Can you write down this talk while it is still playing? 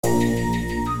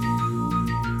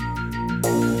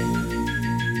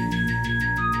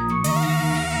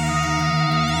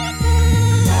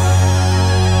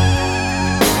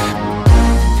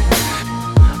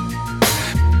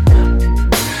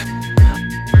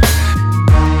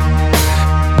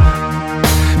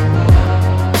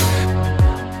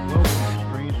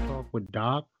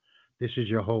Doc. This is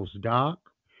your host, Doc.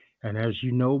 And as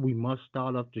you know, we must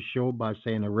start off the show by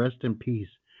saying a rest in peace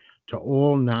to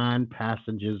all nine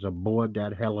passengers aboard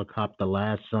that helicopter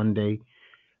last Sunday,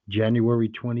 January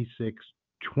 26,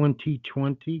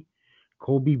 2020.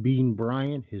 Kobe Bean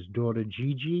Bryant, his daughter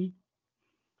Gigi,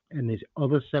 and his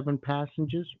other seven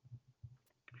passengers.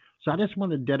 So I just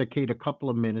want to dedicate a couple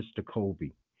of minutes to Kobe.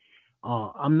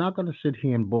 I'm not going to sit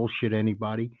here and bullshit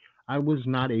anybody. I was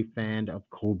not a fan of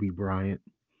Kobe Bryant.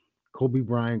 Kobe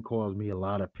Bryant caused me a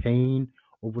lot of pain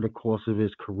over the course of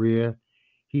his career.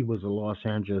 He was a Los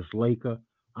Angeles Laker.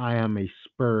 I am a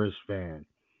Spurs fan.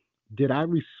 Did I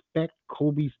respect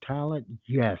Kobe's talent?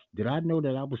 Yes. Did I know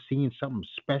that I was seeing something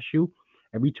special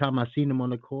every time I seen him on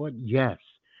the court? Yes.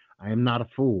 I am not a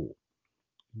fool.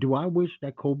 Do I wish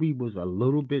that Kobe was a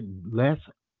little bit less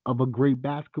of a great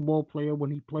basketball player when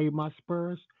he played my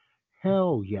Spurs?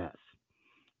 Hell yes.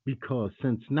 Because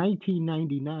since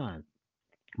 1999,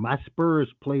 my Spurs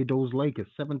played those Lakers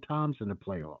seven times in the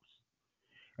playoffs.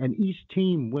 And each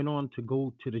team went on to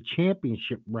go to the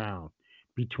championship round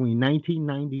between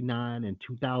 1999 and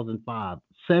 2005.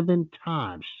 Seven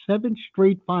times, seven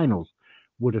straight finals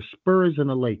with the Spurs and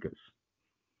the Lakers.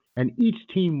 And each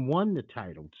team won the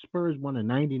title. Spurs won in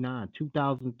 99,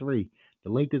 2003.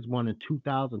 The Lakers won in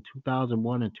 2000,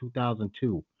 2001, and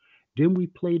 2002. Then we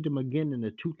played them again in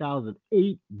the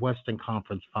 2008 Western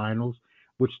Conference Finals,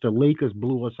 which the Lakers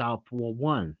blew us out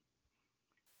 4-1.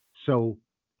 So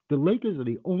the Lakers are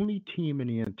the only team in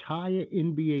the entire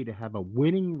NBA to have a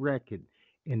winning record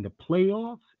in the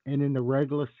playoffs and in the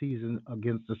regular season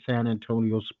against the San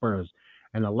Antonio Spurs.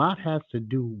 And a lot has to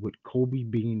do with Kobe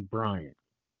Bean Bryant.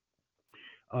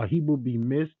 He will be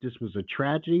missed. This was a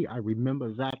tragedy. I remember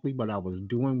exactly what I was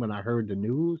doing when I heard the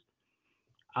news.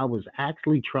 I was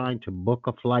actually trying to book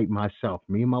a flight myself.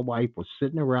 Me and my wife were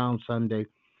sitting around Sunday.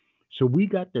 So we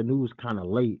got the news kind of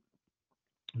late.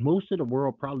 Most of the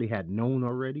world probably had known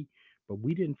already, but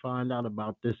we didn't find out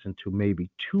about this until maybe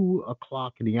 2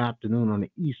 o'clock in the afternoon on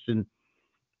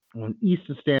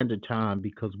Eastern Standard Time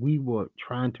because we were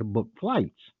trying to book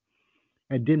flights.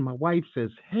 And then my wife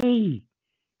says, "Hey,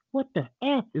 what the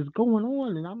F is going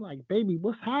on?" And I'm like, "Baby,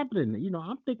 what's happening?"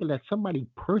 I'm thinking that somebody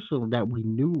personal that we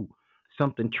knew,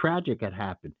 something tragic had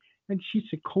happened. And she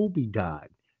said, "Kobe died."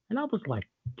 And I was like,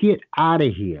 "Get out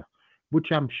of here,"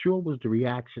 which I'm sure was the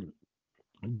reaction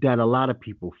that a lot of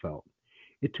people felt.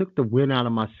 It took the wind out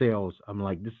of my sails. I'm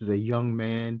like, this is a young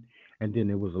man. And then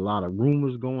there was a lot of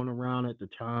rumors going around at the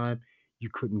time. You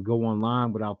couldn't go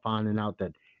online without finding out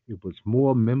that it was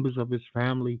more members of his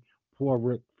family. Poor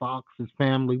Rick Fox's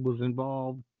family was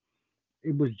involved.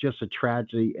 It was just a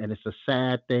tragedy, and it's a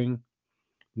sad thing.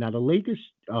 Now, the Lakers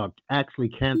actually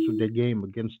canceled their game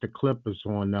against the Clippers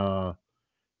on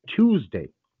Tuesday.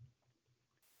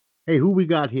 Hey, who we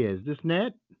got here? Is this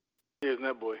Ned? Here's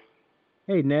Netboy.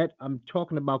 Hey, Ned, I'm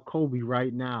talking about Kobe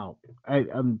right now.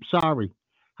 I'm sorry.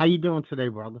 How you doing today,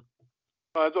 brother?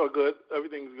 It's all good.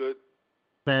 Everything's good.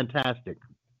 Fantastic.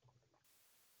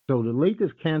 So the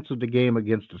Lakers canceled the game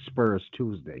against the Spurs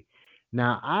Tuesday.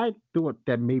 Now I thought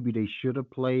that maybe they should have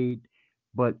played,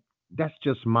 but that's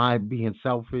just my being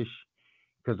selfish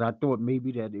because I thought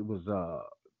maybe that it was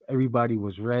everybody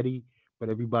was ready, but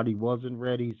everybody wasn't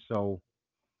ready. So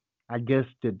I guess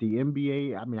that the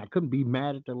NBA, I mean, I couldn't be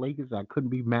mad at the Lakers. I couldn't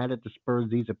be mad at the Spurs.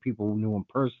 These are people who knew him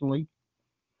personally.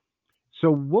 So,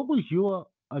 what was your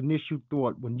initial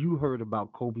thought when you heard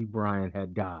about Kobe Bryant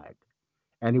had died?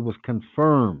 And it was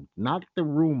confirmed, not the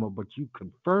rumor, but you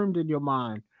confirmed in your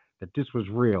mind that this was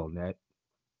real, Ned.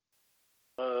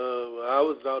 I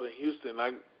was out in Houston.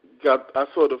 I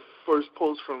saw the first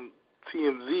post from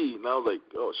TMZ, and I was like,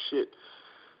 oh shit.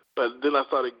 But then I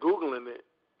started googling it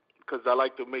because I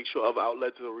like to make sure other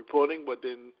outlets are reporting. But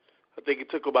then I think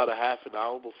it took about a half an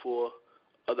hour before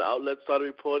other outlets started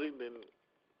reporting. Then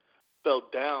fell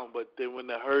down. But then when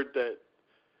I heard that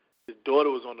his daughter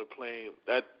was on the plane,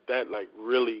 that like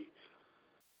really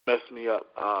messed me up.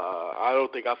 I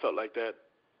don't think I felt like that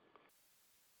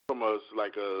from a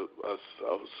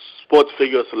sports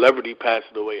figure, a celebrity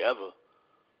passing away ever.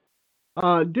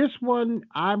 This one,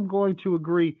 I'm going to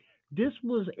agree. This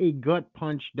was a gut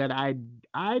punch that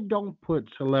I don't put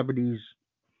celebrities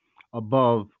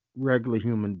above regular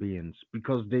human beings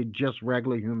because they're just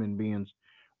regular human beings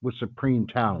with supreme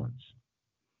talents.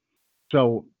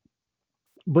 So,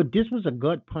 but this was a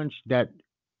gut punch that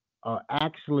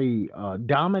actually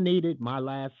dominated my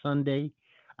last Sunday.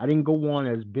 I didn't go on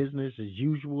as business as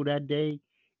usual that day.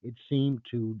 It seemed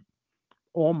to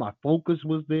all my focus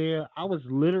was there. I was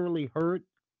literally hurt,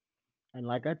 and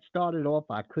like I started off,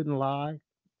 I couldn't lie.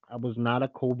 I was not a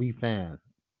Kobe fan.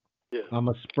 Yeah. I'm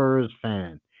a Spurs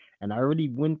fan, And I already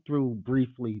went through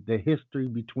briefly the history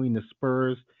between the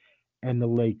Spurs and the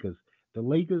Lakers. The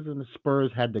Lakers and the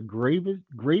Spurs had the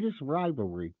greatest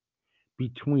rivalry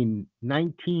between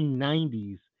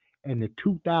 1990s and the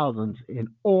 2000s in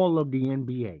all of the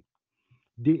NBA.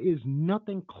 There is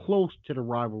nothing close to the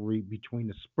rivalry between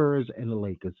the Spurs and the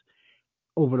Lakers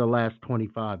over the last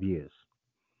 25 years.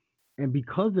 And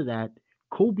because of that,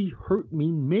 Kobe hurt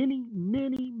me many,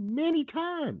 many, many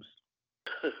times.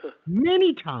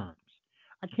 Many times.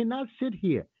 I cannot sit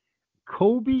here.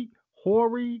 Kobe,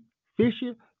 Horry,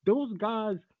 Fisher, those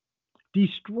guys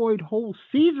destroyed whole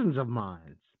seasons of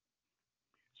mine.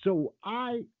 So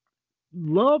I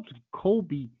loved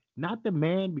Kobe, not the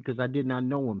man because I did not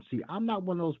know him. See, I'm not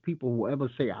one of those people who ever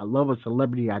say I love a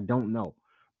celebrity I don't know,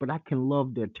 but I can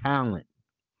love their talent.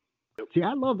 Yep. See,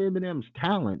 I love Eminem's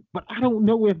talent, but I don't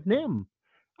know Eminem.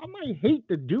 I might hate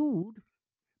the dude,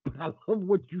 but I love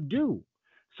what you do.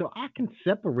 So I can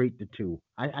separate the two.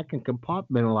 I can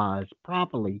compartmentalize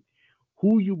properly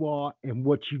who you are and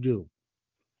what you do.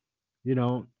 You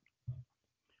know,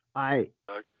 I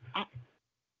I, I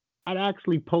I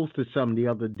actually posted something the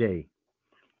other day,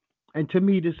 and to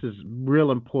me this is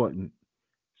real important.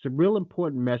 It's a real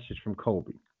important message from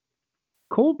Kobe.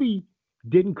 Kobe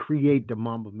didn't create the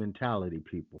Mamba mentality,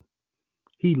 people.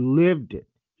 He lived it.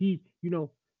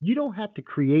 You don't have to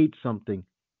create something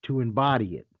to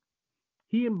embody it.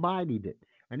 He embodied it.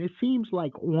 And it seems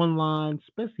like online,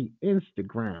 especially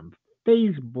Instagram,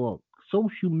 Facebook,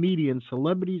 social media, and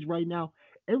celebrities right now,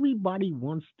 everybody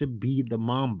wants to be the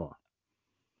Mamba.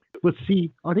 But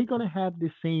see, are they going to have the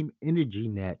same energy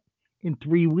net in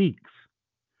 3 weeks?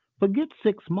 Forget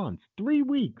 6 months, 3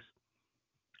 weeks.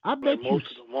 I like bet you,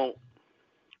 most of them won't.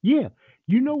 yeah.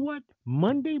 You know what?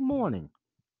 Monday morning,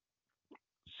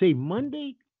 say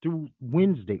Monday through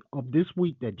Wednesday of this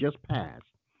week that just passed,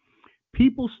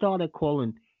 people started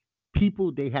calling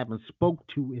people they haven't spoke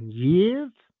to in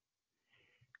years,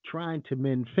 trying to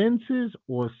mend fences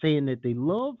or saying that they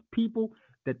love people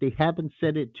that they haven't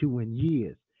said it to in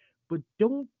years. But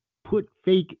don't put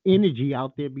fake energy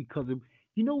out there because of,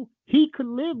 he could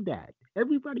live that.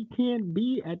 Everybody can't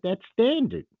be at that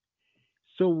standard.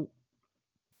 So,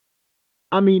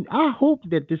 I mean, I hope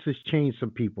that this has changed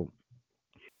some people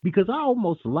because I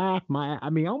almost laughed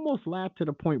to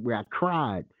the point where I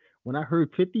cried when I heard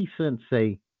 50 Cent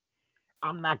say,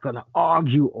 I'm not going to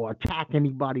argue or attack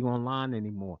anybody online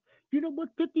anymore. You know what?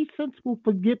 50 Cent will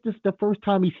forget this the first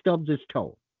time he stubs his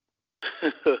toe.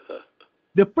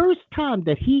 The first time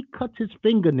that he cuts his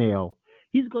fingernail,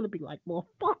 he's going to be like, well,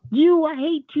 fuck you. I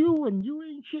hate you and you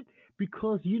ain't shit.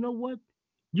 Because you know what?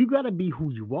 You got to be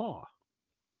who you are.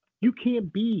 You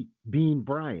can't be Bean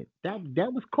Bryant. That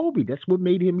was Kobe. That's what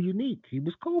made him unique. He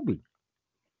was Kobe.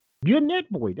 You're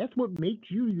Netboy. That's what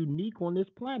makes you unique on this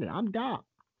planet. I'm Doc.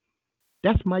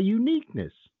 That's my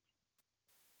uniqueness.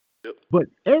 Yep. But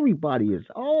everybody is,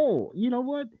 oh, you know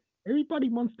what? Everybody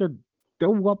wants to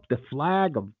throw up the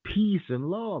flag of peace and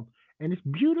love, and it's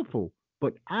beautiful.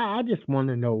 But I just want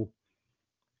to know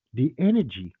the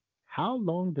energy. How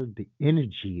long does the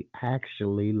energy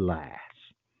actually last?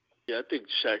 Yeah, I think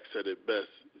Shaq said it best.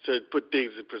 He said put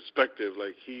things in perspective.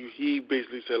 Like he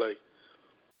basically said like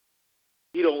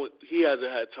he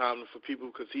hasn't had time for people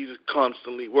because he's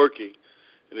constantly working,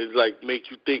 and it's like make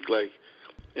you think like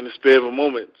in the spare of a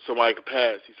moment somebody could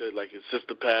pass. He said like his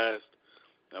sister passed,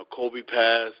 now Kobe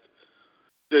passed.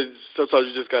 Then sometimes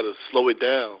you just gotta slow it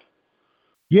down.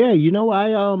 Yeah, you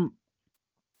got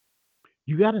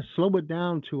to slow it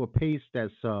down to a pace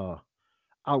that's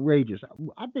outrageous.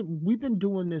 We've been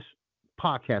doing this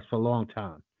podcast for a long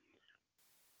time,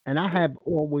 and I Yep. have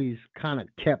always kind of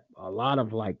kept a lot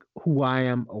of like who I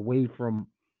am away from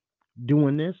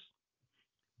doing this.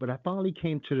 But I finally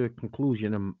came to the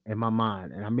conclusion in my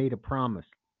mind, and I made a promise.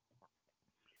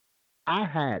 I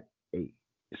had a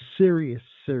serious,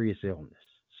 serious illness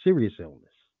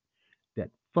that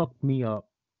fucked me up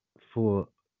for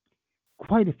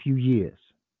quite a few years.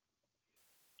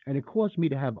 And it caused me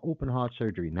to have open heart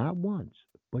surgery, not once,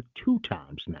 but two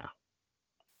times now.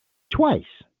 Twice.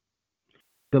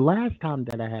 The last time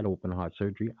that I had open heart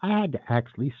surgery, I had to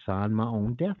actually sign my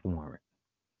own death warrant.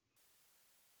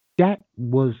 That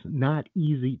was not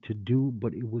easy to do,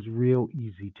 but it was real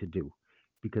easy to do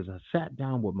because I sat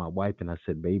down with my wife and I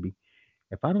said, baby,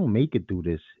 if I don't make it through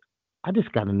this, I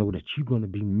just got to know that you're going to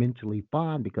be mentally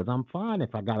fine because I'm fine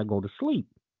if I got to go to sleep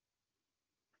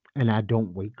and I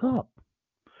don't wake up.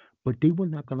 But they were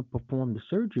not going to perform the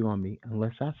surgery on me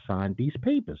unless I signed these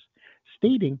papers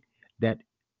stating that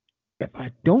if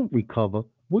I don't recover,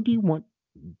 what do you want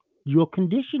your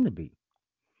condition to be?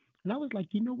 And I was like,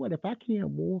 you know what? If I can't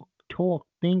walk, talk,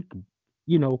 think,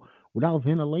 You know, without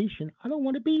ventilation, I don't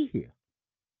want to be here.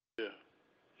 Yeah.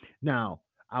 Now,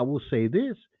 I will say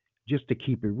this, just to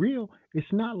keep it real,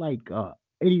 it's not like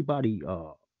anybody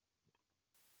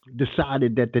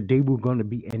decided that they were going to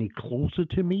be any closer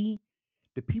to me.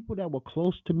 The people that were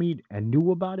close to me and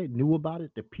knew about it knew about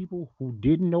it. The people who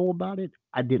didn't know about it,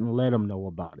 I didn't let them know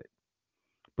about it.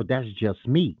 But that's just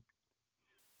me.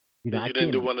 I You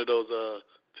didn't do can't. one of those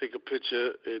take a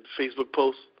picture and Facebook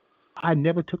posts. I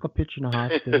never took a picture in the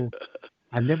hospital.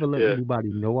 I never let Yeah. anybody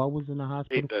know I was in the Hate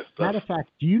hospital. that stuff. Matter of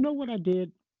fact, do you know what I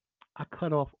did? I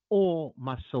cut off all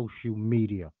my social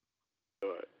media, All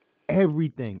right.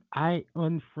 everything. I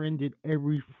unfriended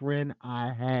every friend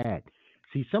I had.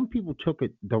 See, some people took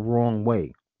it the wrong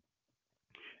way.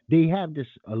 They have this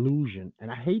illusion, and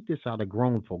I hate this out of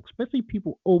grown folks, especially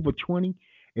people over 20.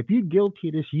 If you're guilty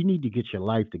of this, you need to get your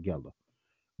life together.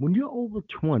 When you're over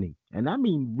 20, and I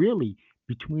mean really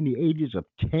between the ages of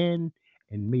 10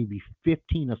 and maybe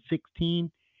 15 or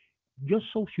 16, your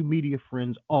social media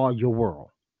friends are your world.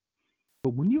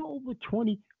 But when you're over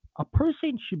 20, a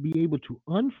person should be able to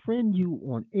unfriend you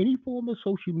on any form of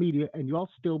social media and y'all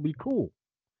still be cool.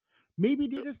 Maybe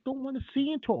they Yep. just don't want to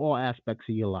see into all aspects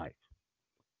of your life.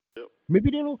 Yep.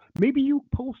 Maybe they don't. Maybe you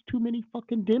post too many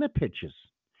fucking dinner pictures,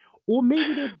 or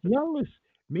maybe they're jealous.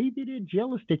 Maybe they're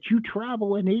jealous that you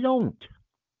travel and they don't.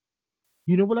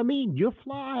 You know what I mean? You're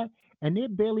fly and they're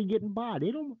barely getting by.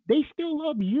 They don't. They still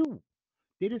love you.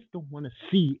 They just don't want to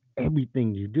see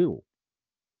everything you do.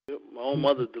 Yep. My own You know?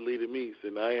 mother deleted me,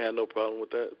 and I ain't had no problem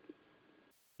with that.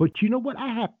 But you know what?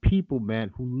 I have people, man,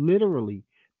 who literally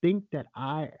think that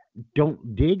I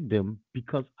don't dig them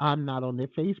because I'm not on their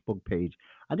Facebook page.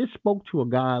 I just spoke to a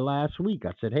guy last week.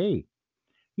 I said, "Hey,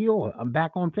 I'm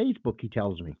back on Facebook." He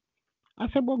tells me. I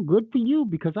said, "Well, good for you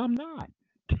because I'm not."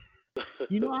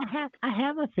 I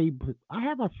have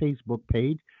a Facebook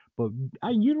page, but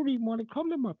you don't even want to come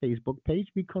to my Facebook page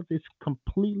because it's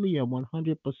completely and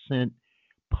 100%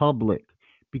 public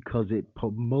because it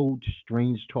promotes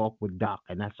Strange Talk with Doc,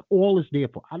 and that's all it's there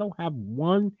for. I don't have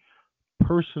one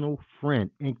personal friend,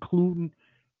 including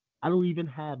I don't even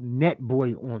have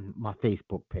Netboy on my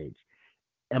Facebook page.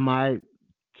 Am I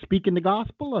speaking the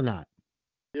gospel or not?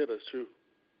 Yeah, that's true.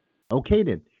 Okay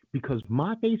then, because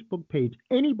my Facebook page,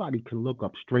 anybody can look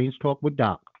up Strange Talk with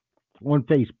Doc on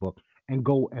Facebook and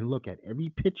go and look at every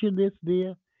picture that's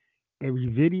there, every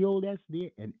video that's there,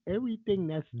 and everything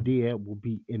that's there will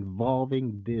be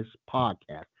involving this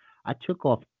podcast. I took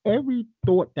off every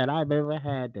thought that I've ever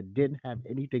had that didn't have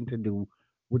anything to do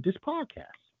with this podcast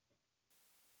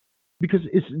because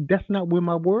it's that's not where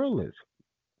my world is.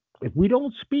 If we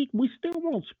don't speak, we still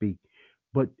won't speak.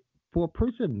 But for a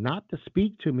person not to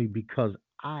speak to me because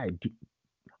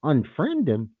unfriend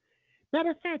them. Matter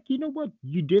of fact, you know what?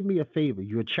 You did me a favor.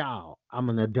 You're a child. I'm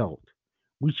an adult.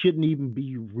 We shouldn't even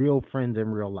be real friends in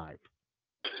real life.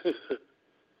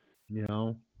 You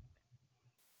know,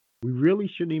 we really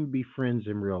shouldn't even be friends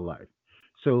in real life.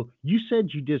 So you said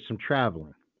you did some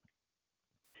traveling.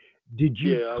 Did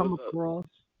you Yeah, I was. come across?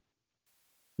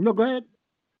 No, go ahead.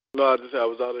 No, I just said I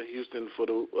was out in Houston for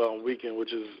the weekend,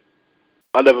 which is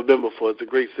I've never been before. It's a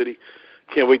great city.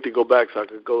 Can't wait to go back so I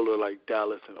could go to like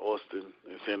Dallas and Austin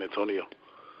and San Antonio.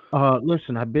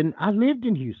 Listen, I lived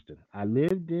in Houston. I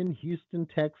lived in Houston,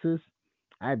 Texas.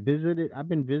 I've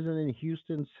been visiting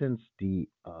Houston since the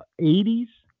 80s.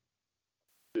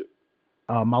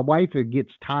 Yeah. My wife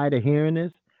gets tired of hearing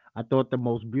this. I thought the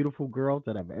most beautiful girls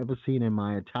that I've ever seen in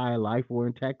my entire life were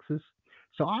in Texas.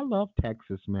 So I love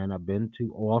Texas, man. I've been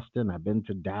to Austin, I've been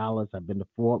to Dallas, I've been to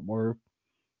Fort Worth.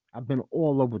 I've been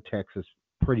all over Texas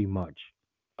pretty much.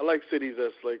 I like cities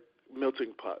that's like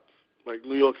melting pots. Like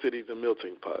New York City's a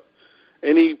melting pot.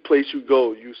 Any place you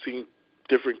go, you see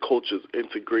different cultures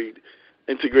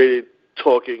integrated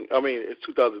talking. I mean, it's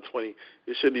 2020.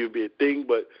 It shouldn't even be a thing,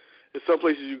 but in some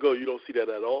places you go, you don't see that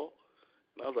at all.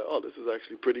 And I was like, oh, this is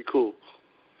actually pretty cool.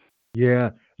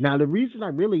 Yeah. Now the reason I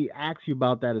really ask you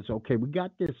about that is okay. We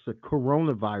got this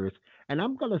coronavirus, and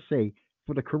I'm gonna say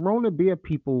for the Corona beer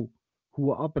people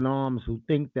who are up in arms who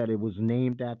think that it was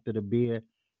named after the beer,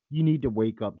 you need to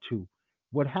wake up too.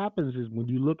 What happens is when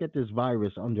you look at this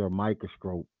virus under a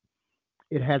microscope,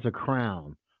 it has a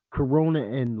crown. Corona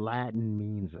in Latin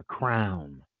means a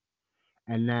crown,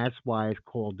 and that's why it's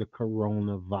called the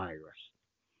coronavirus.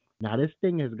 Now this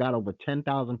thing has got over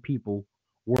 10,000 people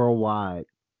worldwide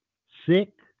sick,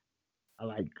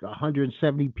 like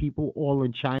 170 people all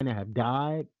in China have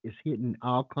died. It's hitting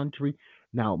our country.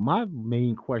 Now, my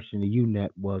main question to you,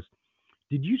 Net, was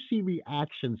did you see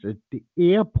reactions at the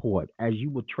airport as you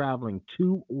were traveling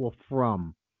to or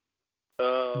from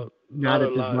Uh, now not a that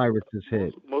this lot. virus has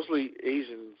hit? Mostly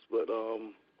Asians but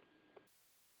on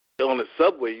the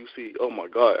subway you see, oh my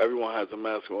God, everyone has a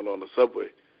mask on the subway.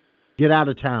 Get out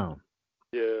of town.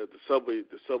 Yeah, the subway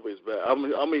is bad. I'm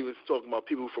even talking about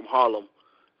people from Harlem.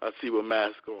 I see with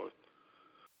masks on.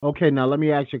 Okay, now let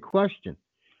me ask you a question.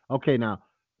 Okay, now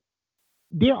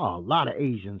there are a lot of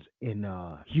Asians in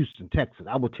Houston, Texas.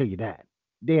 I will tell you that.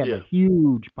 They have a Yeah.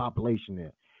 huge population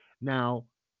there. Now,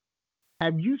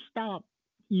 have you stopped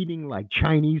eating like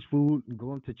Chinese food and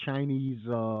going to Chinese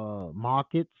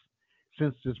markets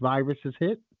since this virus has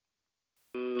hit?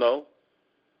 No.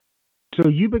 So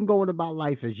you've been going about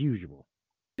life as usual.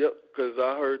 Yep. Because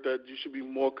I heard that you should be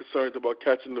more concerned about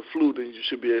catching the flu than you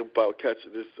should be about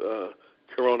catching this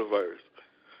coronavirus.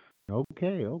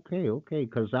 Okay, okay, okay.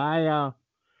 Because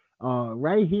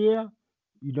right here,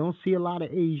 you don't see a lot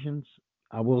of Asians.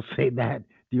 I will say that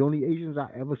the only Asians I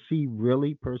ever see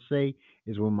really per se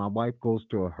is when my wife goes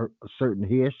to a certain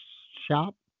hair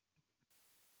shop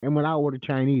and when I order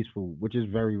Chinese food, which is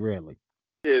very rarely.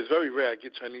 Yeah, it's very rare I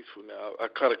get Chinese food now. I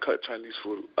kind of cut Chinese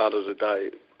food out of the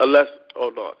diet. Unless,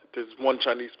 oh no, there's one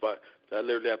Chinese spot that I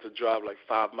literally have to drive like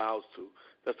 5 miles to.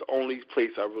 That's the only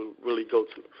place I really go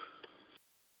to.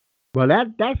 Well,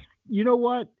 that's you know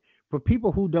what? For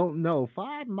people who don't know,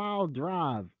 5 mile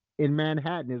drive in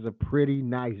Manhattan is a pretty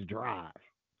nice drive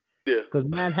Yeah. because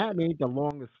Manhattan ain't the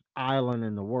longest island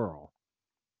in the world.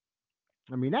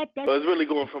 I mean that's But it's really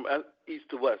going from east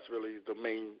to west, really, is the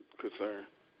main concern.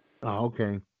 oh,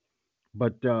 okay.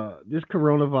 But this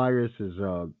coronavirus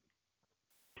is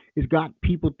it's got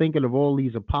people thinking of all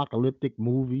these apocalyptic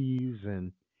movies.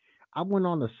 And I went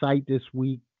on a site this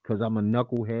week because I'm a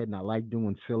knucklehead and I like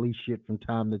doing silly shit from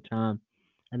time to time.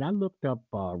 And I looked up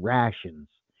rations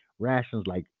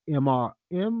like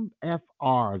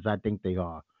MFRs, I think they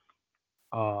are.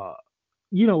 Uh,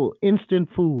 instant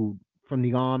food from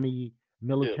the army, Yeah.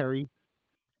 military.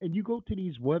 And you go to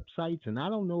these websites, and I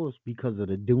don't know if it's because of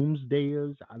the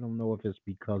doomsdayers. I don't know if it's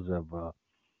because of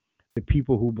the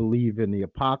people who believe in the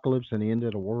apocalypse and the end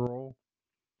of the world.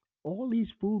 All these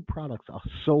food products are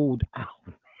sold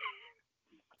out.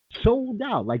 Sold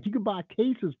out. Like you can buy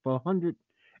cases for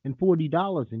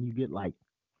 $140 and you get like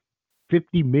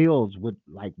 50 meals with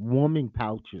like warming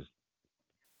pouches.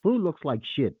 Food looks like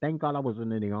shit. Thank God I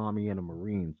wasn't in the army and the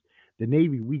Marines. The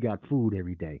Navy, we got food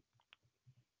every day.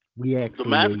 We The actually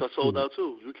masks ate are sold food. out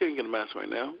too. You can't get a mask right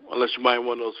now unless you buy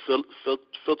one of those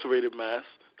filtrated masks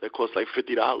that cost like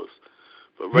 $50. But Yeah,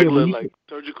 well regular you like could,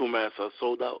 surgical masks are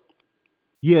sold out.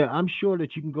 yeah, I'm sure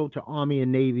that you can go to Army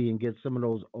and Navy and get some of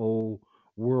those old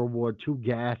World War II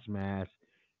gas masks,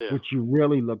 Yeah. which you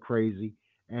really look crazy.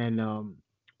 And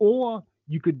or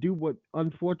you could do what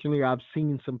unfortunately I've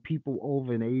seen some people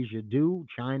over in Asia do,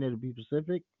 China to be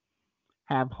specific,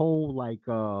 have whole like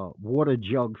water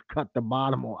jugs cut the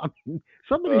bottom off. I mean,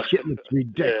 some of Uh, this shit looks yeah.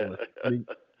 ridiculous. I I mean,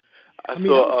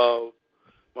 I was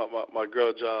saw my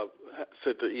girl job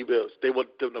sent the emails. They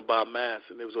wanted them to buy masks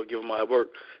and they was gonna give them at work.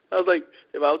 I was like,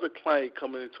 if I was a client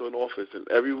coming into an office and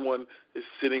everyone is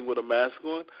sitting with a mask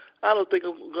on, I don't think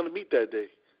I'm gonna meet that day.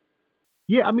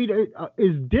 yeah. I mean,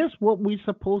 is this what we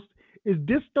supposed? Is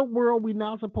this the world we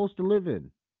now supposed to live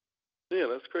in? Yeah,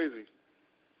 that's crazy.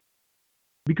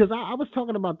 Because I was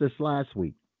talking about this last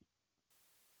week.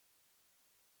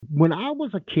 When I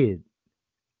was a kid,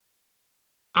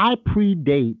 I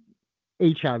predate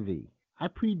HIV. I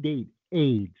predate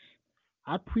AIDS.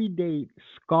 I predate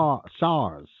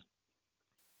SARS.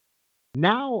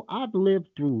 Now I've lived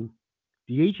through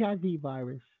the HIV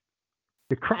virus,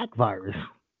 the crack virus,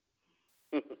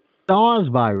 SARS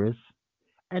virus,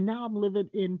 and now I'm living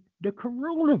in the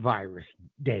coronavirus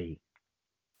day.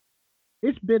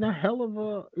 It's been a hell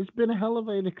of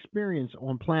an experience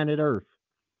on planet Earth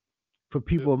for Yeah.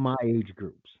 people of my age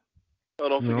groups. Oh,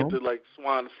 don't You forget know? the like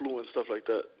swine flu and stuff like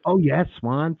that. Oh yes,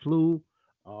 swine flu.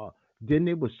 Then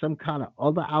there was some kind of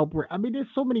other outbreak. I mean, there's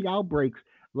so many outbreaks.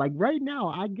 Like right now,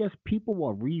 I guess people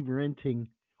are re-renting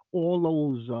all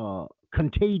those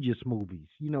contagious movies.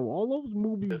 All those Yeah.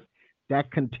 movies that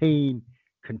contain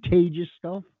contagious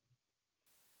stuff.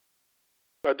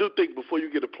 I do think before you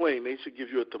get a plane, they should give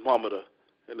you a thermometer,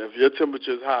 and if your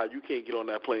temperature is high, you can't get on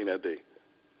that plane that day.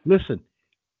 Listen,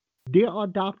 there are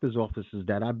doctors' offices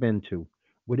that I've been to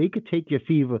where they could take your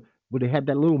fever, where they had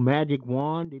that little magic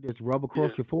wand they just rub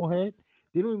across Yeah. your forehead.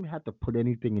 They don't even have to put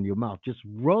anything in your mouth. Just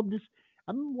rub this.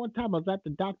 I remember one time I was at the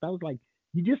doctor. I was like,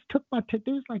 "You just took my temperature."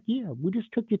 They was like, "Yeah, we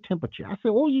just took your temperature." I said,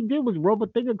 "All you did was rub a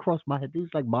thing across my head." It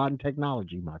was like modern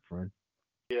technology, my friend.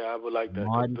 Yeah, I would like that because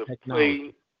Modern the plane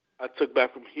technology. I took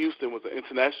back from Houston was an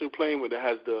international plane where it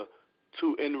has the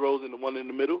two end rows and the one in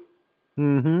the middle.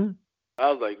 Mm-hmm.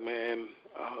 I was like, man,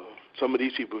 some of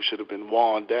these people should have been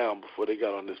worn down before they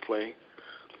got on this plane.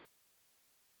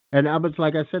 And I was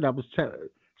like I said, I was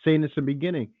saying this in the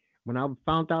beginning. When I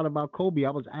found out about Kobe,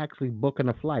 I was actually booking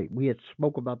a flight. We had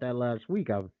spoke about that last week.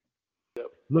 I was Yep.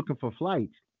 looking for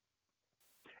flights,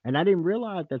 and I didn't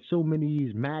realize that so many of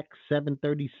these Max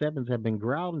 737s have been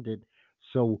grounded.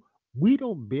 So we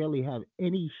don't barely have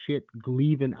any shit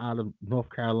leaving out of North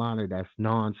Carolina that's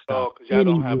nonstop Oh, because y'all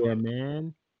don't have anywhere, a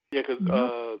man. yeah, because You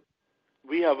know?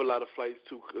 we have a lot of flights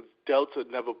too. Because Delta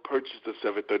never purchased the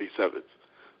 737s,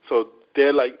 so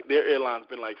they're like their airline's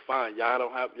been like, fine, y'all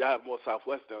have more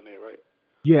Southwest down there, right?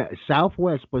 Yeah,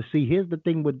 Southwest. But see, here's the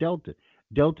thing with Delta.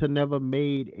 Delta never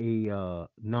made a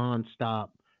nonstop.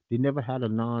 They never had a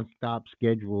nonstop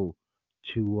schedule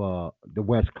to the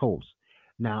West Coast.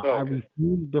 Now, Oh, I okay.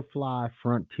 refuse to fly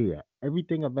Frontier.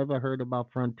 Everything I've ever heard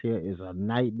about Frontier is a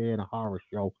nightmare and a horror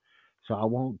show. So I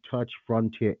won't touch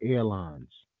Frontier Airlines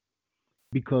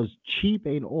because cheap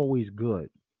ain't always good.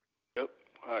 Yep,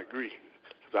 I agree.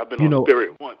 'Cause I've been You on know,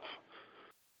 Spirit once.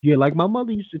 yeah, like my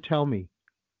mother used to tell me,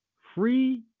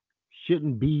 free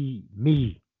shouldn't be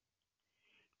me.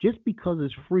 Just because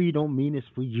it's free don't mean it's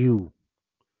for you.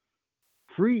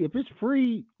 Free, if it's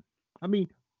free, I mean,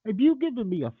 if you giving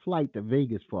me a flight to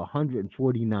Vegas for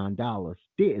 $149,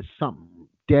 there is something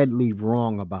deadly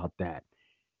wrong about that.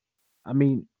 I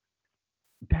mean,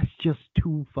 that's just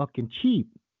too fucking cheap.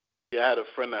 Yeah, I had a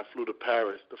friend that flew to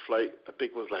Paris. The flight I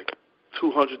think was like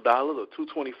 $200 or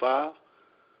 225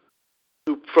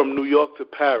 from New York to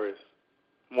Paris,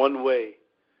 one way.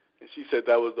 And she said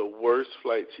that was the worst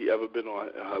flight she ever been on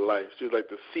in her life. She was like,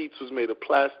 the seats was made of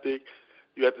plastic.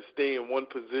 You had to stay in one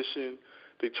position.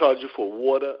 They charge you for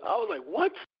water. I was like,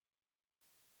 what?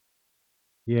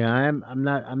 Yeah, I'm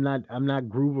not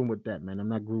grooving with that, man. I'm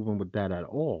not grooving with that at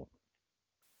all.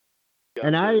 Yeah,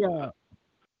 And I'm I good.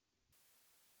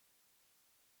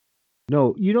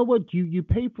 no, you know what? You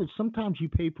pay for sometimes you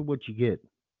pay for what you get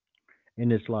in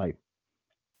this life.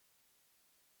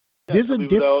 Yeah, I There's tell a people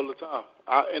diff that all the time.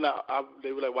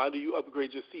 They were like, why do you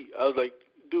upgrade your seat? I was like,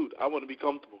 dude, I want to be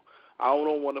comfortable. I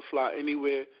don't want to fly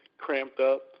anywhere cramped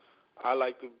up. I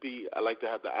like to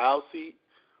have the aisle seat,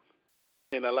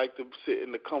 and I like to sit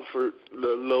in the comfort,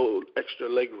 the low extra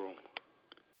leg room.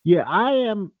 Yeah, I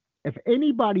am. If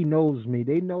anybody knows me,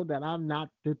 they know that I'm not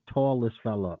the tallest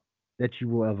fella that you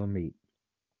will ever meet.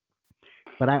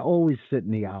 But I always sit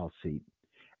in the aisle seat.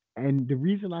 And the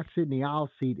reason I sit in the aisle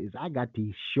seat is I got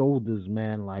these shoulders,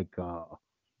 man, like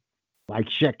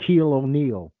Shaquille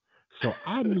O'Neal. So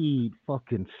I need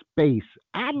fucking space.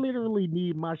 I literally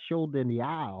need my shoulder in the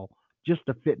aisle just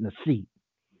to fit in the seat.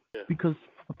 Yeah, Because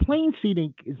a plane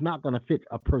seating is not gonna fit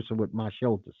a person with my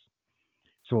shoulders.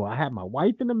 So I have my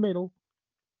wife in the middle.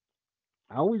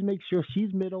 I always make sure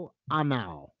she's middle, I'm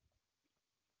out.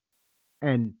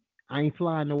 And I ain't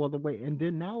flying no other way. And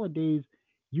then nowadays,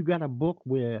 you got to book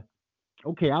where,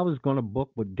 okay, I was going to book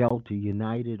with Delta,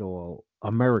 United, or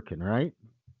American, right?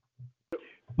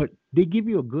 But they give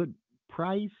you a good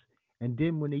price. And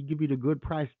then when they give you the good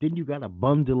price, then you got to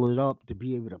bundle it up to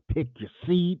be able to pick your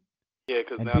seat. yeah,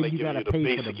 because And now then they're you got giving to you the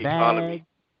pay for the basic economy. bag.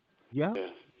 Yeah. Yeah,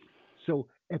 So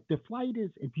if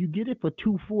you get it for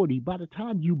 240, by the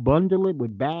time you bundle it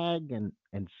with bag and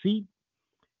seat,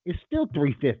 it's still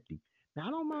 350. Now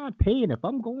I don't mind paying if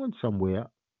I'm going somewhere.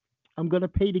 I'm gonna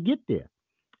pay to get there.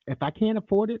 If I can't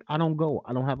afford it, I don't go.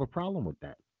 I don't have a problem with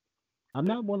that. I'm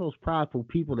yeah. not one of those prideful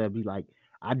people that be like,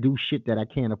 I do shit that I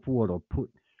can't afford or put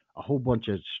a whole bunch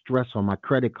of stress on my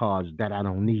credit cards that I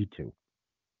don't need to.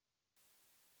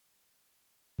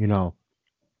 You know,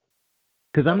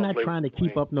 because I I'm don't not play with trying to the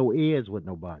keep plane. up no ears with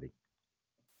nobody.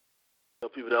 Tell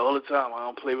people that all the time. I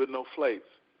don't play with no flights.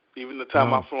 Even the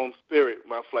time I No. flew on Spirit,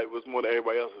 my flight was more than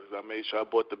everybody else's. I made sure I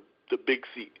bought the big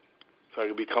seat so I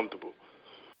could be comfortable.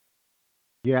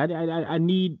 Yeah, I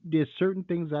need. There's certain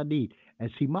things I need. And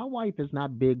see, my wife is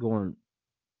not big on.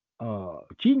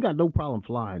 She ain't got no problem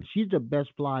flying. She's the best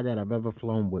flyer that I've ever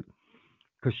flown with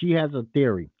because she has a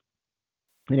theory,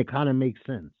 and it kind of makes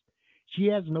sense. She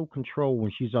has no control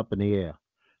when she's up in the air,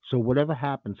 so whatever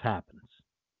happens, happens.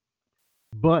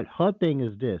 But her thing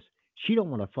is this: she don't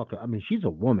want to fuck. I mean, she's a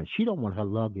woman. She don't want her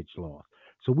luggage lost.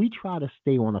 So we try to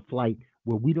stay on a flight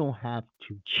where we don't have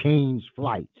to change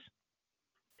flights.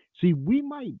 See, we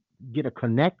might get a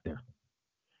connector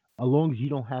as long as you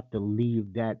don't have to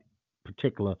leave that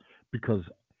particular because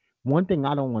one thing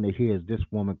I don't want to hear is this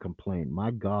woman complain.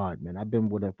 My God, man, I've been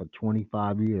with her for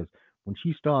 25 years. When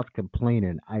she starts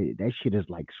complaining, I that shit is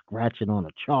like scratching on a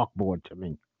chalkboard to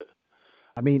me.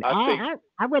 I mean, I think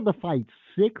I'd rather fight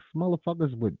six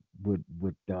motherfuckers with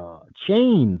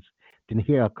chains than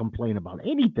hear her complain about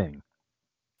anything.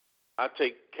 I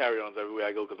take carry-ons everywhere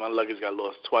I go because my luggage got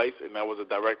lost twice, and that was a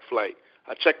direct flight.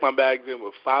 I checked my bags in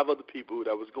with 5 other people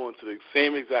that was going to the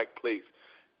same exact place,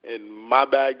 and my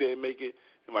bag didn't make it,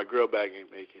 and my girl bag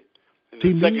didn't make it. And See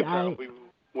the me, second time we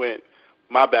went,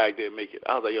 my bag didn't make it.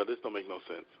 I was like, yo, this don't make no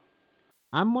sense.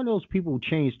 I'm one of those people who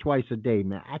change twice a day,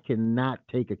 man. I cannot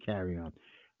take a carry on.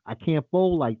 I can't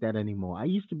fold like that anymore. I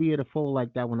used to be able to fold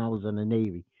like that when I was in the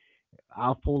Navy.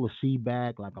 I'll fold a sea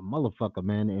bag like a motherfucker,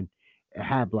 man, and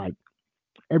have like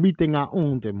everything I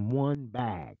owned in one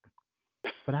bag.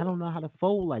 But I don't know how to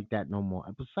fold like that no more.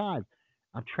 And besides,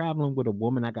 I'm traveling with a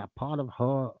woman. I got part of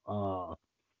her.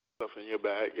 Stuff in your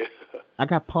bag. I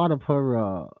got part of her.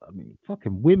 I mean,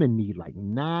 fucking women need like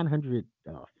 900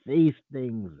 face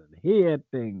things and hair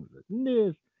things and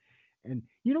this. And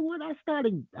you know what? I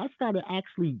started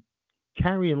actually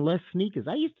carrying less sneakers.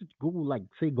 I used to go like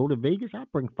say go to Vegas. I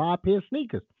bring 5 pair of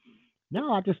sneakers.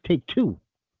 Now I just take two.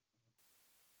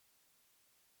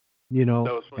 You That know,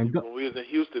 was funny. and go. When we was in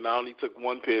Houston, I only took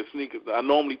 1 pair of sneakers. I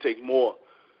normally take more.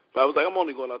 But I was like, I'm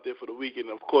only going out there for the weekend.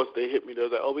 And of course, they hit me. They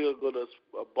was like, oh, we're going to go to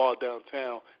a bar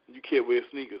downtown, and you can't wear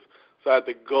sneakers. So I had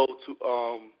to go to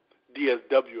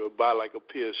DSW and buy like a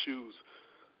pair of shoes.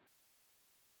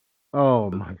 Oh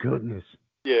my goodness.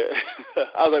 Yeah.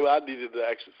 I was like, well, I needed to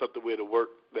actually something to wear to work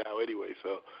now anyway.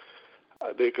 So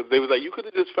I did, because they was like, you could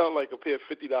have just found like a pair of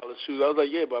 $50 shoes. I was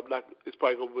like, yeah, but I'm not. It's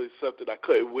probably going to be something I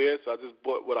couldn't wear, so I just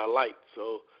bought what I liked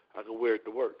so I could wear it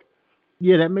to work.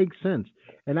 Yeah, that makes sense.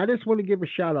 And I just want to give a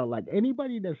shout out, like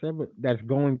anybody that's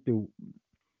going through,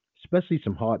 especially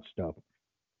some hard stuff,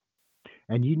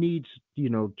 and you need,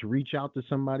 to reach out to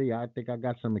somebody. I think I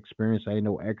got some experience. I ain't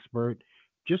no expert.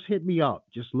 Just hit me up.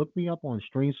 Just look me up on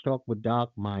Strange Talk with Doc.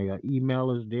 My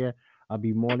email is there. I'll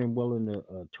be more than willing to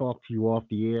talk to you off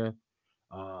the air.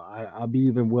 I'll be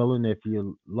even willing if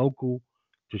you're local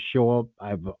to show up.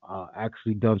 I've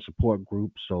actually done support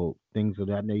groups, so things of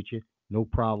that nature. No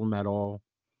problem at all.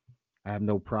 I have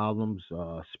no problems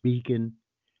speaking.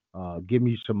 Give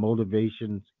me some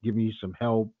motivation. Give me some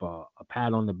help. A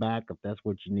pat on the back if that's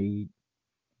what you need.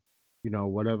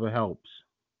 Whatever helps.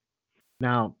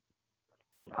 Now,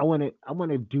 I want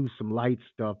to do some light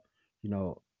stuff. You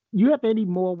know, you have any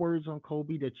more words on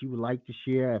Kobe that you would like to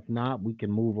share? If not, we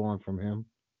can move on from him.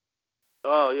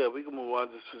 Oh yeah, we can move on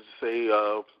just to say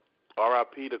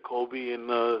R.I.P. to Kobe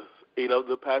and 8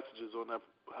 other passengers on that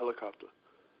helicopter.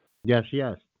 Yes,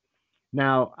 yes.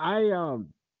 Now, I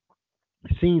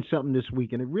seen something this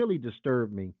week and it really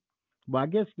disturbed me. Well, I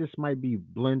guess this might be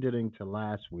blended into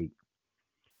last week.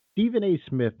 Stephen A.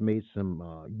 Smith made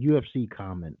some UFC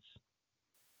comments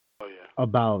Oh yeah,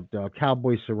 about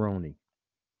Cowboy Cerrone.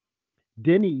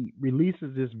 Then he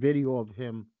releases this video of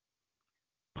him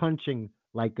punching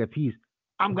like if he's,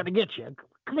 I'm gonna get you.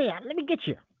 Come here, let me get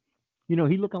you.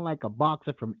 He looking like a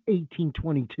boxer from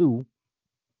 1822.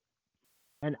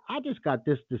 And I just got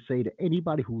this to say to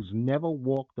anybody who's never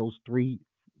walked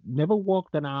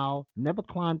an aisle, never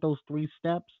climbed those 3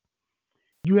 steps.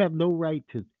 You have no right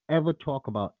to ever talk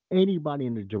about anybody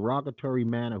in a derogatory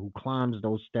manner who climbs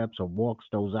those steps or walks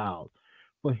those aisles.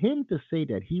 For him to say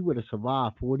that he would have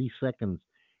survived 40 seconds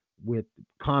with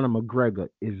Conor McGregor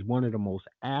is one of the most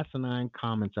asinine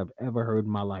comments I've ever heard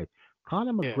in my life.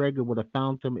 Conor yeah, McGregor would have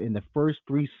found him in the first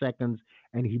 3 seconds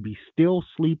and he'd be still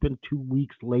sleeping 2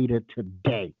 weeks later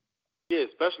today. yeah.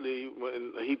 Especially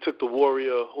when he took the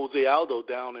Warrior Jose Aldo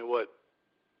down in what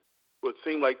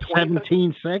seemed like 20 seconds.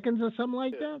 17 seconds or something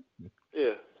like Yeah, that?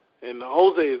 yeah. And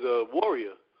Jose is a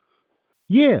warrior.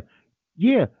 Yeah,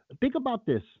 yeah. Think about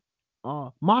this.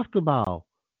 Moscow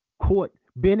caught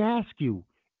Ben Askew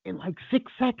in like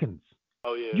 6 seconds.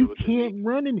 Oh yeah, You with the knee. can't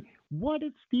run in. What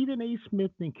did Stephen A.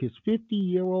 Smith think his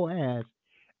 50-year-old ass?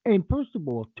 And first of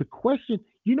all, to question,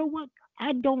 you know what?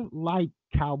 I don't like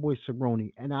Cowboy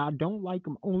Cerrone, and I don't like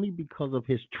him only because of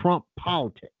his Trump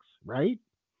politics, right?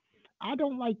 I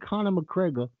don't like Conor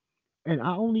McGregor, and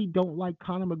I only don't like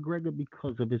Conor McGregor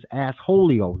because of his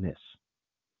assholiousness.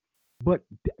 But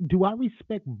do I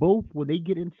respect both when they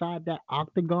get inside that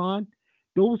octagon?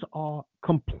 Those are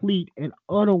complete and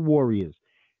utter warriors.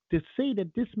 To say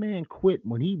that this man quit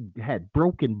when he had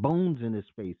broken bones in his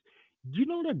face, do you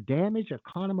know the damage a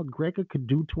Conor McGregor could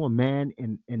do to a man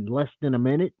in less than a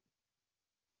minute?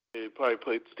 He probably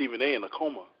played Stephen A. in a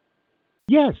coma.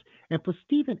 Yes. And for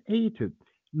Stephen A to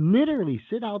literally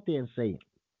sit out there and say,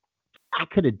 I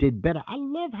could have did better. I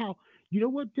love how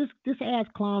this ass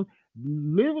clown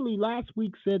literally last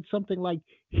week said something like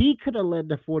he could have led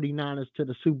the 49ers to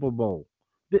the Super Bowl.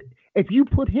 If you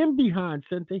put him behind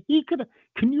center, he could have.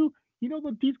 Can you? You know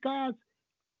what these guys?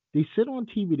 They sit on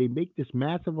TV, they make this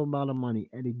massive amount of money,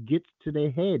 and it gets to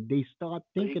their head. They start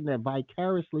So he thinking that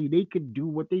vicariously they could do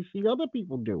what they see other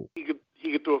people do. he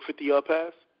could throw a 50-yard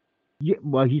pass. Yeah,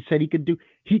 well, he said he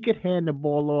could hand the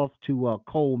ball off to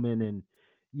Coleman and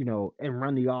and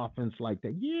run the offense like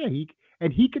that. Yeah,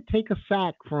 he could take a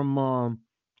sack from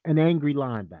an angry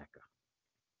linebacker.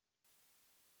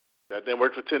 That then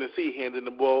worked for Tennessee, handing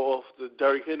the ball off to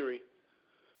Derrick Henry.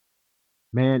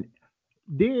 Man,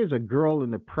 there's a girl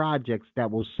in the projects that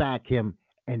will sack him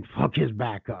and fuck his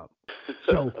back up.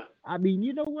 So I mean,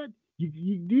 you know what?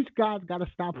 These guys got to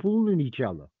stop fooling each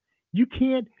other. You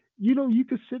can't. You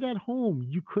could sit at home.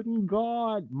 You couldn't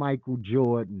guard Michael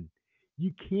Jordan.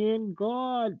 You can't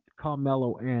guard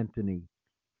Carmelo Anthony.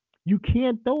 You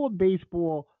can't throw a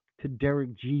baseball to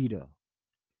Derek Jeter.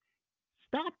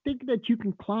 Stop thinking that you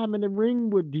can climb in the ring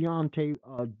with Deontay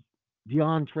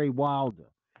Wilder.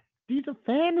 These are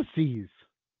fantasies.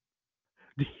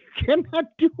 You cannot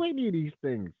do any of these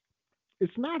things.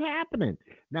 It's not happening.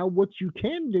 Now, what you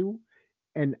can do,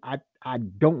 and I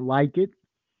don't like it,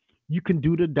 you can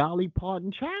do the Dolly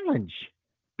Parton challenge.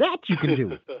 That you can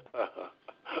do.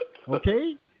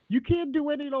 Okay? You can't do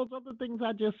any of those other things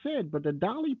I just said, but the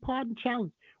Dolly Parton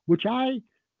challenge, which I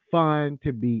find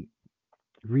to be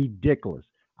ridiculous.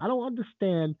 I don't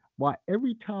understand why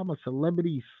every time a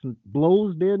celebrity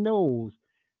blows their nose,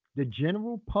 the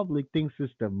general public thinks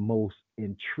it's the most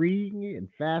intriguing and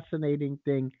fascinating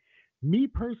thing. Me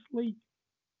personally,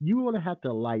 you would have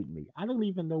to like me. I don't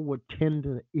even know what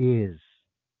Tinder is.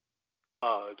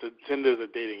 Tinder's a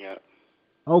dating app.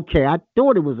 Okay, I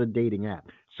thought it was a dating app.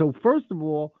 So first of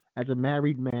all, as a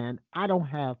married man, I don't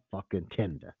have fucking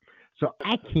Tinder. So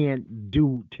I can't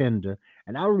do Tinder,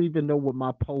 and I don't even know what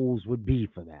my pose would be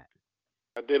for that.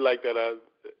 I did like that.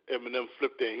 Eminem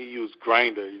flipped it and he used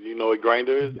Grinder. You know what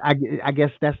Grinder is? I, I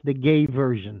guess that's the gay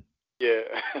version. Yeah.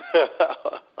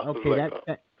 I was Okay,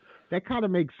 like, that kind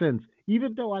of makes sense.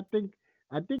 Even though I think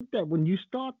that when you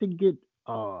start to get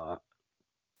uh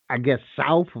I guess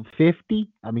south of 50,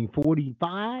 I mean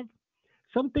 45,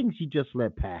 some things you just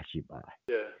let pass you by.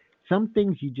 yeah. Some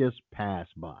things you just pass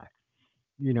by.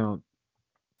 You know,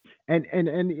 and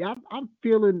I'm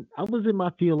feeling. I was in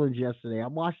my feelings yesterday. I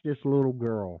watched this little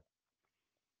girl,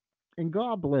 and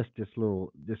God bless this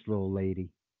little lady.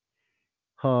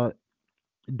 Her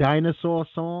dinosaur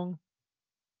song.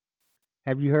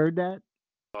 Have you heard that?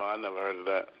 Oh, I never heard of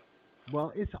that.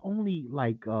 Well, it's only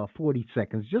like 40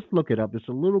 seconds. Just look it up. It's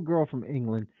a little girl from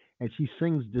England, and she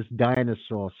sings this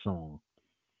dinosaur song.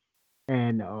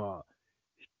 And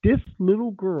this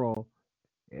little girl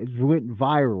went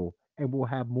viral and will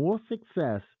have more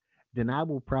success than I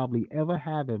will probably ever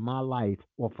have in my life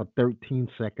off a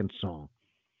 13-second song.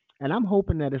 And I'm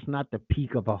hoping that it's not the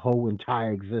peak of her whole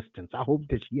entire existence. I hope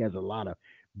that she has a lot of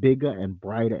bigger and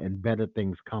brighter and better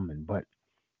things coming. But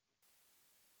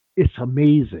it's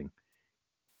amazing.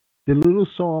 The little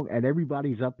song, and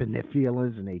everybody's up in their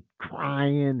feelings and they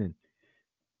crying, and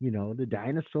the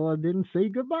dinosaur didn't say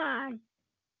goodbye.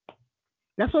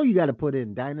 That's all you got to put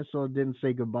in. Dinosaur didn't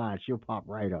say goodbye. She'll pop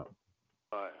right up.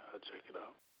 All right, I'll check it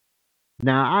out.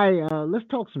 Now, I let's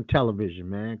talk some television,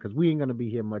 man, because we ain't gonna be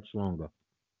here much longer.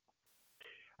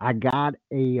 I got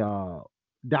a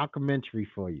documentary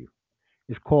for you.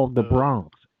 It's called The Uh,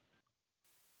 Bronx.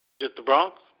 just the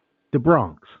Bronx? The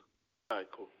Bronx. All right,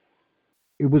 cool.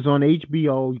 It was on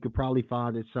HBO. You could probably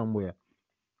find it somewhere.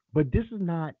 But this is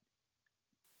not.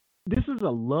 This is a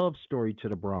love story to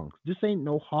the Bronx. This ain't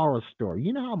no horror story.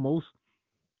 You know how most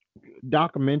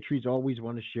documentaries always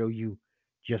want to show you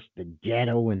just the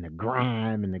ghetto and the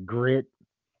grime and the grit.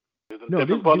 There's a No, this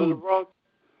different part of the dude. Bronx?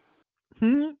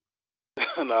 Hmm.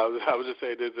 No, I was just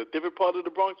saying there's a different part of the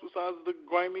Bronx besides the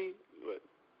grimy. But,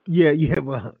 Yeah, yeah.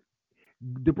 Well,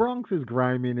 the Bronx is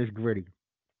grimy and it's gritty,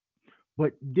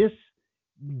 but this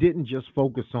didn't just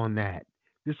focus on that.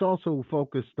 This also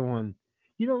focused on,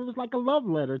 it was like a love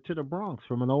letter to the Bronx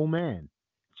from an old man.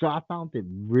 So I found it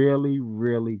really,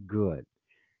 really good.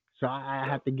 So I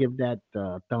yeah. have to give that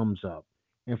thumbs up.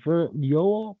 And for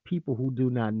your people who do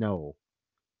not know,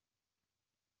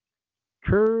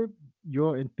 Curb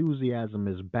Your Enthusiasm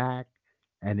is back,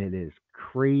 and it is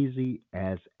crazy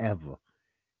as ever.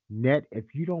 Net, if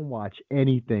you don't watch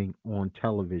anything on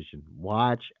television,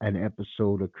 watch an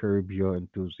episode of Curb Your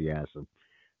Enthusiasm.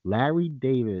 Larry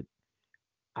David,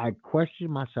 I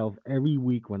question myself every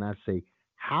week when I say,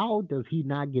 how does he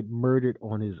not get murdered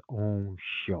on his own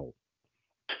show?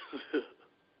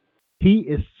 He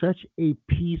is such a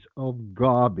piece of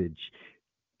garbage.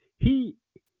 He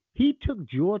he took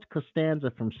George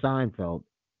Costanza from Seinfeld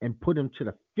and put him to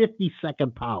the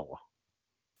 50-second power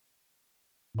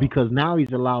Oh, because now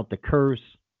he's allowed to curse.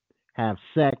 have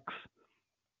sex,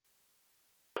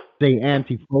 say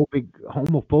anti-phobic,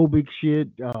 homophobic shit.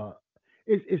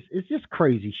 It's just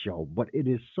crazy show, but it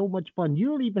is so much fun. You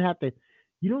don't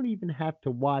even have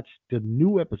to watch the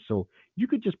new episode. You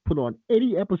could just put on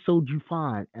any episode you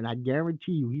find, and I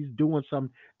guarantee you, he's doing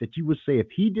something that you would say if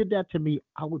he did that to me,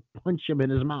 I would punch him in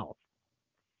his mouth.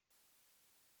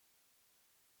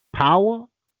 Power.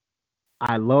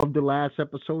 I love the last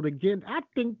episode again. I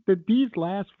think that these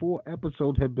last four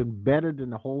episodes have been better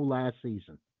than the whole last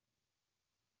season.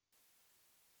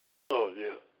 Oh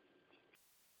yeah.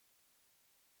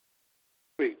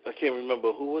 Wait, I can't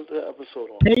remember who was the episode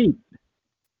on. Tate.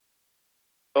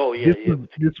 Oh yeah, yeah.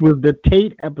 This was the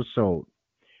Tate episode.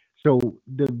 So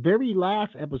the very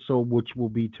last episode, which will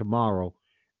be tomorrow,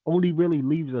 only really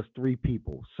leaves us three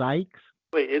people. Sykes.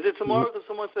 Wait, is it tomorrow? Because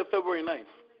someone said February 9th.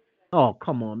 Oh,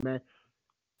 come on, man.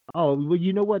 Oh, well,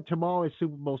 you know what? Tomorrow is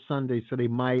Super Bowl Sunday, so they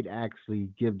might actually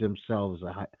give themselves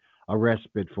a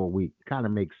respite for a week. Kind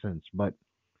of makes sense, but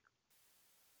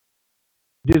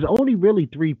there's only really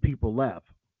three people left.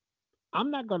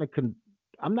 I'm not gonna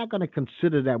I'm not gonna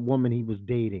consider that woman he was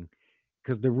dating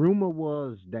because the rumor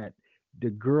was that the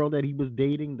girl that he was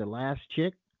dating, the last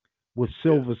chick, was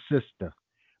Yeah. Silver's sister.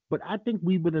 But I think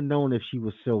we would have known if she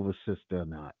was Silver's sister or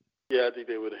not. Yeah, I think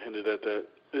they would have hinted at that.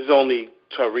 There's only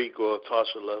Tariq or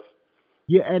Tasha left.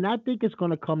 Yeah, and I think it's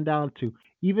going to come down to,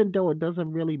 even though it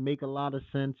doesn't really make a lot of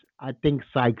sense, I think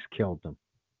Sykes killed him.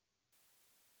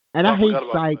 And Oh, I I hate forgot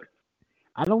about that. Sykes.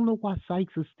 I don't know why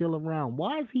Sykes is still around.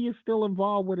 Why is he still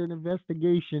involved with an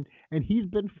investigation and he's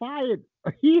been fired?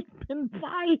 He's been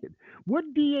fired. What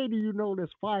DA do you know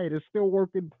that's fired is still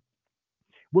working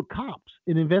with cops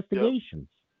in Yep. investigations?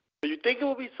 Do you think it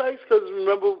would be Sykes? Because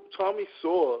remember, Tommy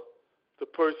saw the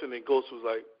person and Ghost was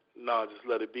like, nah, just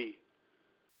let it be.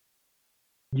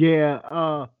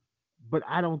 Yeah, but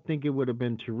I don't think it would have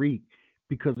been Tariq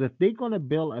because if they're going to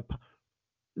build a.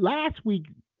 Last week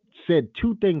said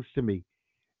two things to me.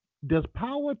 Does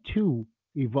Power 2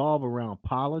 evolve around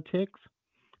politics?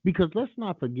 Because let's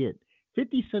not forget,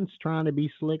 50 Cent's trying to be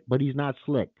slick, but he's not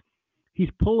slick. He's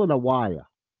pulling a wire.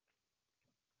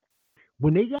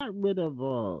 When they got rid of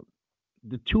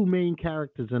the two main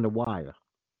characters in the wire,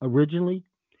 originally,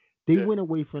 they Yeah. went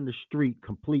away from the street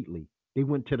completely. They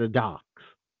went to the docks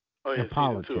Oh, yeah, and season 2.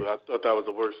 politics. I thought that was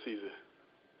the worst season.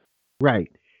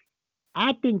 Right.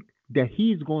 I think that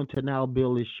he's going to now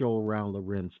build his show around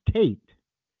Lorenz Tate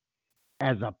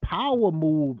as a power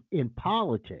move in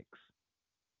politics,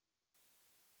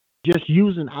 just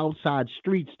using outside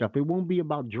street stuff. It won't be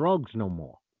about drugs no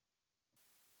more.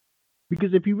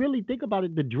 Because if you really think about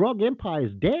it, the drug empire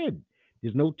is dead.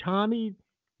 There's no Tommy,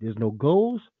 there's no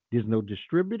Ghost, there's no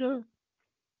distributor.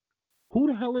 Who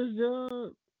the hell is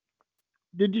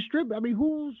the distributor? I mean,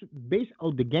 who's base?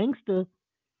 Oh, the gangster.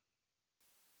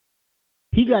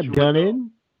 He Did got you done know?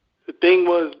 in. The thing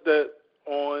was that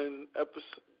on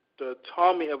the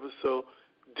Tommy episode,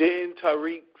 didn't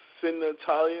Tariq send the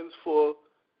Italians for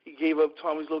he gave up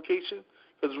Tommy's location?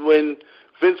 Because when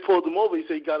Vince pulled him over, he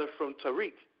said he got it from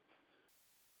Tariq.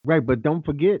 Right, but don't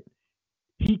forget,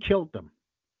 he killed them.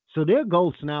 So they're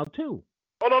ghosts now too.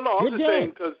 Oh no, no, I'm They're just saying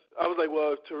dead. because I was like,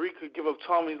 well, if Tariq could give up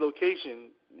Tommy's location,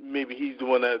 maybe he's the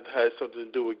one that has something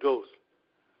to do with Ghost.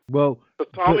 Well,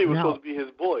 Because Tommy but was now supposed to be his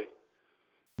boy.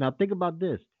 now think about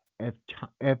this. If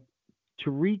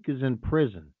Tariq is in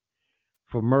prison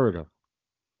for murder,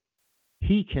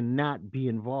 he cannot be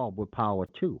involved with Power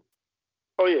 2.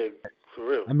 Oh yeah, for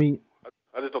real. I mean,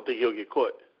 I just don't think he'll get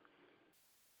caught.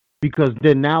 because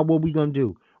then now what we gonna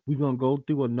do? We're gonna go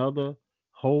through another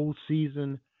whole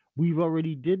season. We've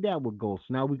already did that with Ghost.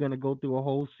 Now we're gonna go through a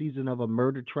whole season of a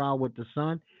murder trial with the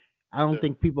son. I don't Yeah.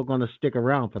 think people are gonna stick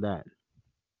around for that.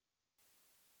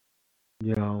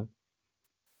 You know,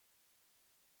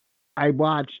 I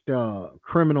watched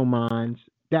Criminal Minds.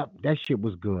 That shit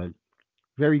was good.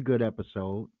 Very good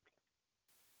episode.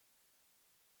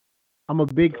 I'm a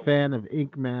big So, fan of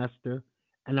Ink Master,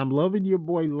 and I'm loving your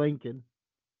boy Lincoln.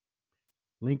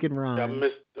 Lincoln yeah, Rhymes.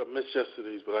 I missed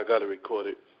yesterday's, but I got to record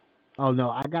it. Oh no,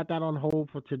 I got that on hold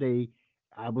for today.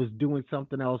 I was doing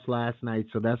something else last night,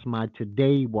 so that's my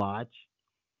today watch.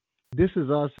 This is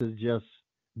Us is just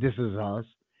This Is Us.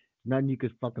 Nothing you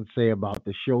could fucking say about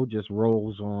the show. Just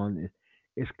rolls on.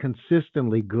 It's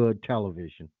consistently good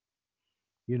television.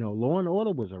 You know, Law and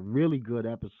Order was a really good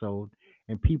episode,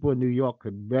 and people in New York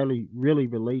could really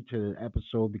relate to the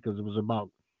episode because it was about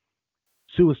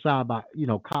suicide by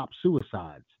cop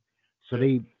suicides. So Yeah.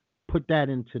 they put that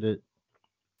into the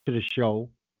show.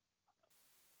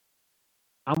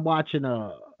 I'm watching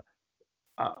a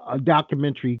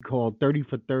documentary called 30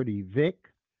 for 30. Vic,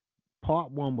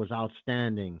 part one was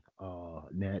outstanding.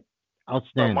 Net. Mike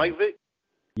Outstanding. Vick.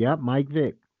 Yep, Mike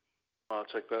Vick. I'll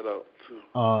check that out too.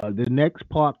 The next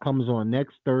part comes on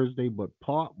next Thursday, but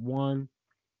part one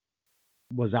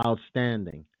was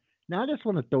outstanding. Now I just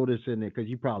want to throw this in there because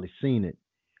you probably seen it.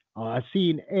 I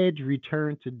seen Edge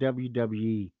return to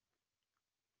WWE,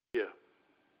 Yeah.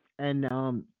 and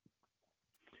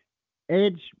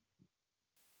Edge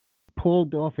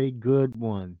pulled off a good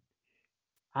one.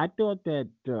 I thought that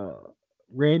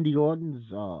Randy Orton's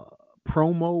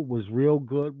promo was real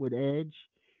good with Edge,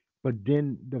 but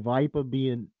then the Viper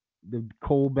being the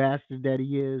cold bastard that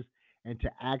he is, and to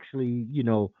actually,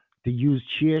 to use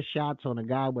cheer shots on a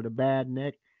guy with a bad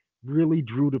neck really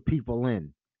drew the people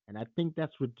in. And I think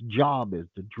that's what the job is,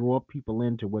 to draw people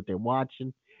into what they're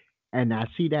watching. And I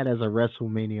see that as a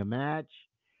WrestleMania match.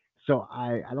 So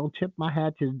I don't tip my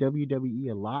hat to the WWE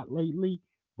a lot lately,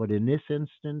 but in this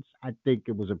instance, I think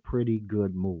it was a pretty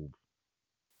good move.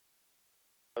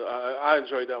 I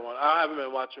enjoyed that one. I haven't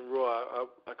been watching Raw.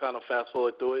 I kind of fast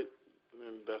forward through it,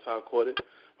 and that's how I caught it.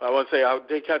 But I want to say I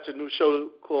did catch a new show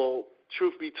called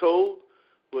Truth Be Told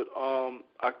with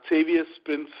Octavia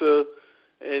Spencer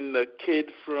and the kid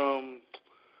from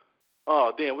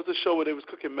what's the show where they was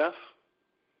cooking meth?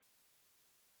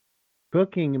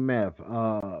 Cooking meth,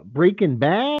 Breaking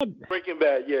Bad. Breaking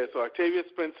Bad, yeah. So Octavia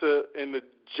Spencer and the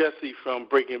Jesse from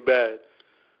Breaking Bad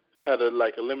had a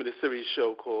limited series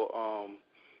show called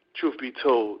Truth Be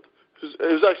Told. It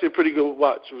was actually a pretty good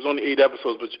watch. It was only 8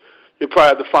 episodes, but you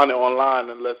probably have to find it online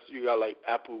unless you got like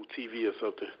Apple TV or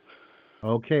something.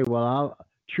 Okay, well,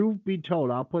 truth be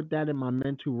told, I'll put that in my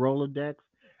mental Rolodex,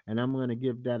 and I'm gonna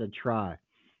give that a try.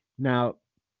 Now,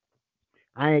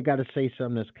 I ain't got to say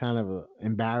something that's kind of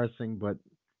embarrassing, but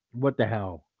what the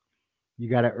hell? You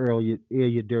got to air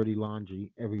your dirty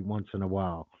laundry every once in a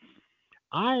while.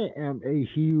 I am a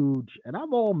huge, and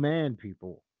I'm all man,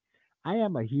 people. I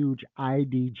am a huge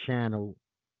ID channel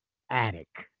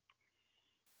addict.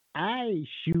 I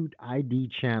shoot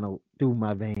ID channel through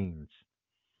my veins.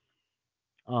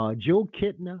 Joe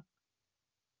Kittner,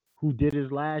 who did his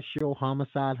last show,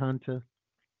 Homicide Hunter,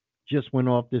 just went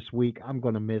off this week. I'm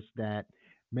gonna miss that.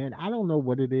 Man, I don't know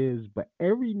what it is, but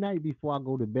every night before I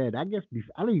go to bed, I guess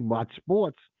I don't even watch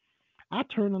sports. I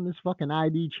turn on this fucking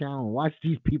ID channel and watch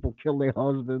these people kill their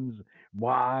husbands,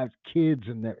 wives, kids,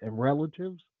 and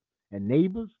relatives and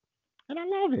neighbors, and I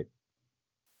love it.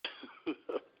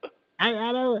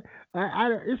 I don't.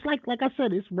 It's like I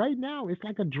said. It's right now. It's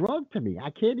like a drug to me. I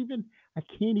can't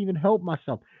even help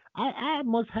myself. I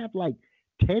must have like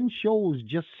 10 shows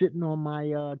just sitting on my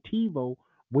TiVo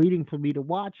waiting for me to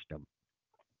watch them.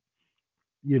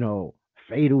 You know,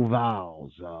 Fatal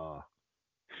Vows,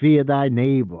 Fear Thy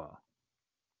Neighbor,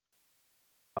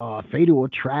 Fatal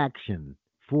Attraction,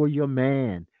 For Your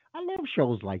Man. I love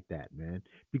shows like that, man,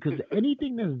 because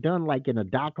anything that's done like in a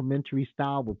documentary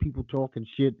style with people talking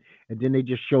shit and then they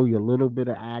just show you a little bit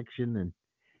of action and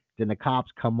then the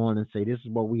cops come on and say this is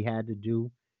what we had to do.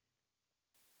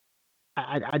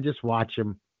 I just watch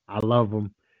them. I love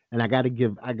them, and I gotta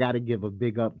give a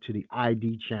big up to the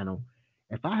ID channel.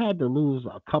 If I had to lose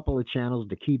a couple of channels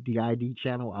to keep the ID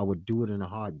channel, I would do it in a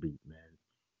heartbeat, man.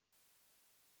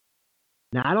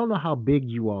 Now I don't know how big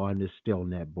you are in this still,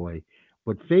 net boy,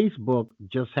 but Facebook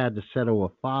just had to settle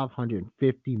a $550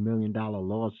 million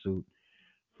lawsuit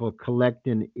for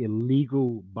collecting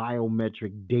illegal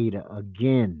biometric data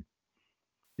again.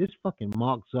 This fucking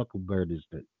Mark Zuckerberg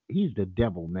he's the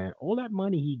devil, man. All that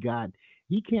money he got,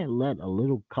 he can't let a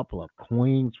little couple of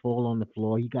coins fall on the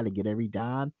floor. He got to get every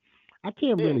dime. I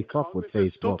can't Yeah, really and fuck with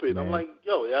Congress is Facebook, stupid. I'm man. like,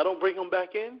 yo, y'all don't bring him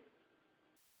back in?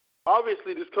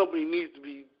 Obviously, this company needs to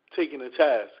be taken to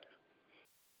task.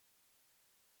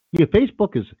 Yeah,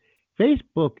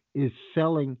 Facebook is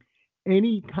selling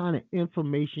any kind of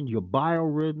information, your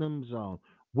biorhythms,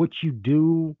 what you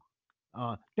do.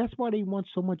 That's why they want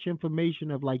so much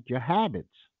information of like your habits,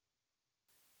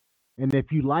 and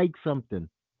if you like something.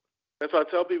 That's why I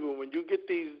tell people when you get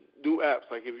these new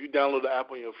apps, like if you download the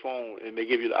app on your phone and they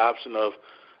give you the option of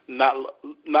not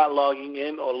not logging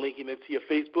in or linking it to your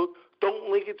Facebook, don't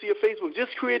link it to your Facebook.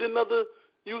 Just create another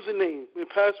username and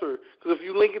password. Because if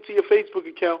you link it to your Facebook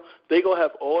account, they gonna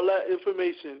have all that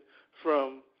information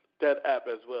from that app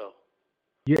as well.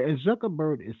 Yeah, and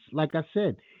Zuckerberg is like I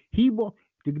said,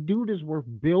 the dude is worth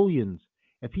billions.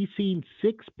 If he seen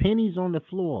 6 pennies on the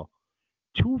floor,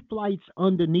 2 flights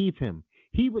underneath him,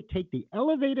 he would take the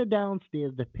elevator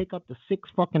downstairs to pick up the 6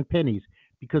 fucking pennies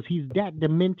because he's that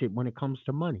demented when it comes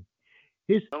to money.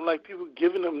 His I'm like people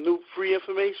giving them new free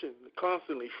information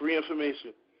constantly, free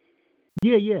information.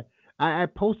 Yeah, yeah. I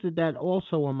posted that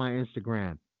also on my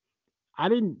Instagram. I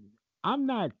didn't. I'm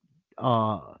not.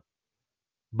 Uh,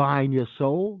 buying your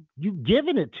soul. You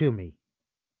giving it to me.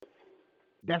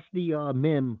 That's the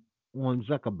meme on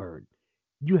Zuckerberg.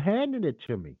 You handing it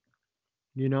to me.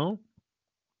 You know.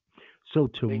 So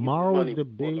They give you tomorrow's money the for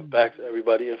the big. facts,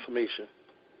 everybody information.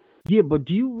 Yeah, but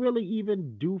do you really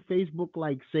even do Facebook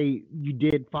like say you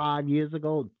did 5 years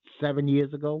ago, 7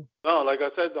 years ago? No, like I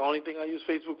said, the only thing I use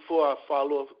Facebook for, I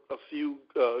follow a few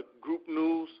group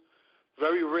news.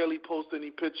 Very rarely post any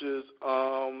pictures.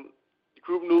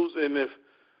 Group news, and if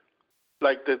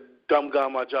like the dumb guy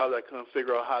on my job that couldn't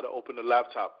figure out how to open the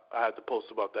laptop, I had to post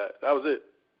about that. That was it.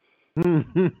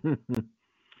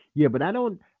 Yeah, but I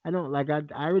don't like I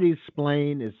already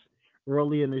explained it's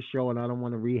early in the show and I don't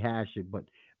want to rehash it, but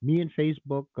me and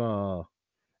Facebook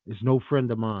is no friend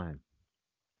of mine.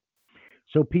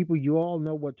 So people, you all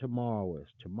know what tomorrow is.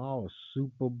 Tomorrow is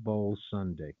Super Bowl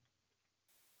Sunday.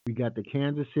 We got the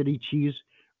Kansas City Chiefs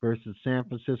versus San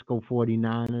Francisco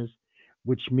 49ers,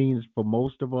 which means for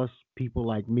most of us, people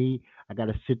like me, I got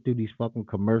to sit through these fucking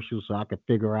commercials so I can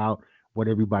figure out what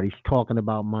everybody's talking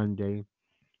about Monday.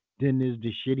 Then there's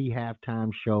the shitty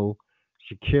halftime show,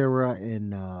 Shakira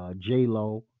and J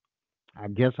Lo. I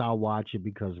guess I'll watch it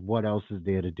because what else is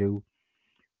there to do?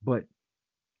 But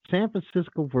San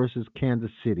Francisco versus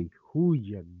Kansas City, who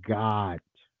you got?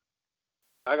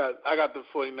 I got the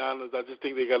 49ers. I just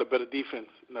think they got a better defense,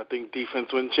 and I think defense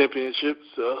win championships.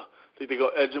 So I think they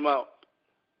gonna edge them out.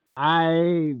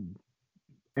 I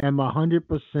am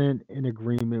 100% in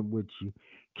agreement with you.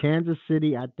 Kansas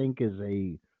City, I think, is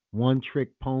a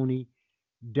one-trick pony,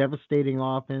 devastating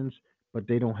offense, but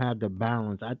they don't have the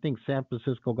balance. I think San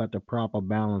Francisco got the proper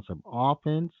balance of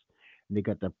offense, and they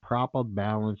got the proper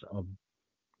balance of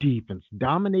defense,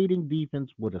 dominating defense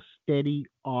with a steady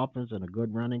offense and a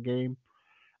good running game.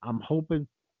 I'm hoping,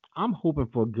 I'm hoping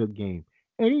for a good game.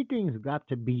 Anything's got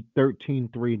to be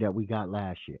 13-3 that we got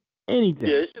last year. Yeah, Anything.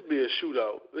 it should be a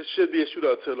shootout. It should be a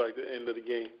shootout till like the end of the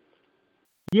game.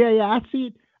 Yeah, yeah, I see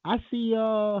it. I see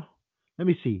let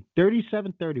me see.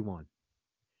 37-31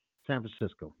 San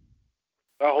Francisco.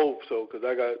 I hope so, cause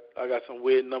I got some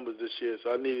weird numbers this year,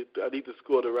 so I need the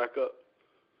score to rack up.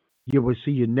 You will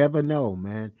see, you never know,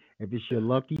 man. If it's Yeah. your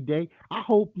lucky day, I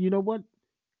hope, you know what?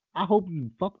 I hope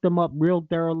you fuck them up real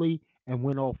thoroughly and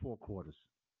win all four quarters.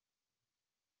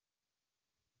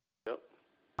 Yep.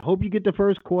 I hope you get the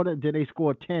first quarter, then they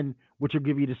score 10, which will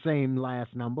give you the same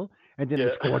last number, and then they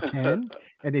Yeah. score 10,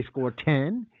 and they score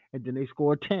 10, and then they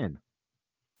score 10.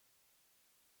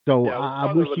 So Yeah, I was I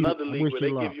part wish of you, another I league wish where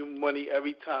you they give luck. you money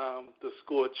every time the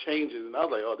score changes, and I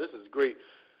was like, oh, this is great.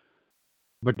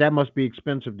 But that must be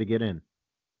expensive to get in.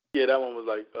 Yeah, that one was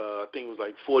like, I think it was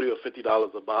like $40 or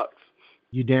 $50 a box.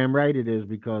 You damn right it is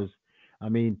because, I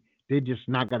mean, they're just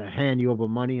not gonna hand you over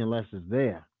money unless it's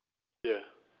there. Yeah.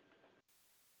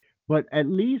 But at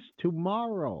least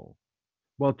tomorrow,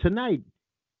 well, tonight,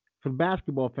 for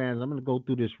basketball fans, I'm going to go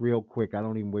through this real quick. I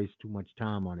don't even waste too much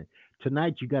time on it.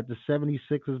 Tonight, you got the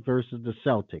 76ers versus the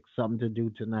Celtics. Something to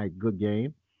do tonight. Good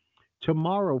game.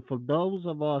 Tomorrow, for those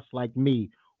of us like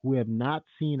me who have not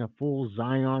seen a full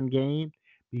Zion game,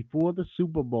 before the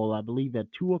Super Bowl, I believe at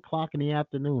 2 o'clock in the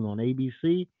afternoon on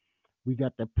ABC, we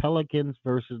got the Pelicans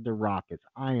versus the Rockets.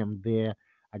 I am there.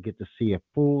 I get to see a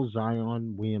full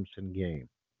Zion Williamson game.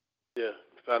 Yeah.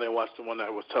 'Cause I didn't watch the one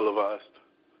that was televised.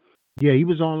 Yeah, he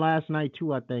was on last night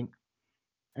too, I think.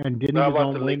 And then he I was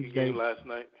watched the on Laker game Wednesday. last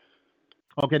night.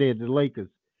 Okay, there's the Lakers.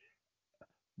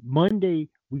 Monday,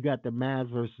 we got the Mavs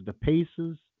versus the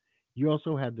Pacers. You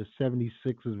also had the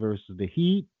 76ers versus the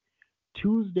Heat.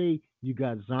 Tuesday, you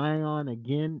got Zion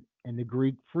again and the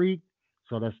Greek Freak.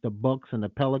 So that's the Bucks and the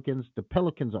Pelicans. The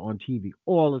Pelicans are on TV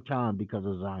all the time because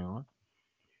of Zion.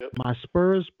 Yep. My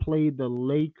Spurs played the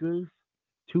Lakers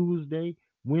Tuesday.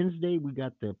 Wednesday, we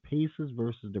got the Pacers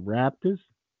versus the Raptors.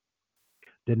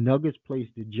 The Nuggets plays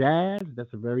the Jazz.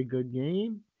 That's a very good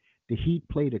game. The Heat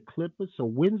play the Clippers. So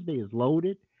Wednesday is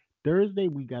loaded. Thursday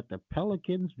we got the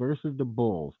Pelicans versus the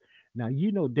Bulls. Now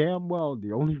you know damn well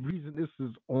the only reason this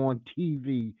is on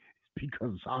TV is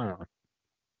because Zion.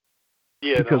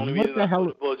 Yeah, the Because only what reason the I saw hell?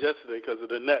 the Bulls yesterday because of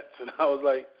the Nets, and I was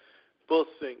like, Bulls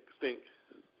stink.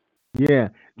 Yeah.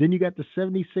 Then you got the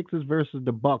 76ers versus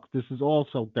the Bucks. This is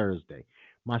also Thursday.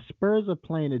 My Spurs are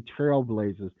playing the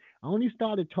Trailblazers. I only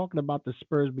started talking about the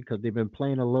Spurs because they've been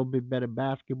playing a little bit better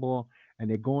basketball and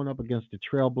they're going up against the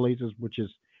Trailblazers, which is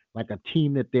like a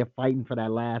team that they're fighting for that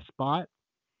last spot.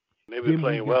 They've been Then we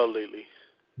playing got, well lately.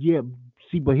 yeah,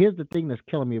 see, but here's the thing that's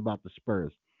killing me about the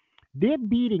Spurs. They're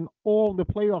beating all the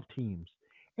playoff teams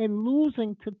and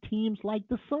losing to teams like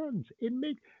the Suns.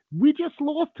 We just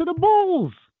lost to the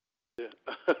Bulls.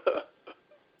 Yeah.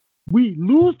 We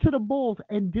lose to the Bulls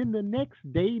and then the next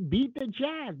day beat the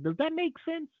Jazz. Does that make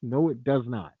sense? No, it does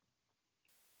not.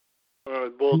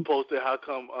 Bulls posted how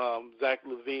come Zach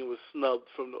Levine was snubbed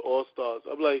from the All Stars.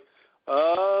 I'm like,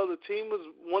 the team was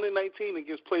 1-19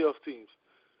 against playoff teams.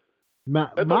 My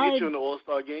That don't get my you in the All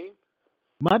Star game.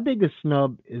 my biggest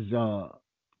snub is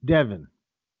Devin.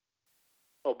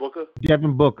 Oh, Booker.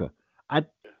 Devin Booker. I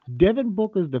Devin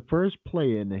Booker is the first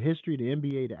player in the history of the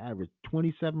NBA to average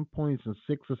 27 points and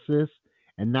 6 assists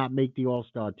and not make the All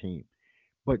Star team.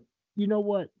 But you know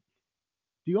what?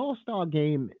 The All Star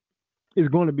game is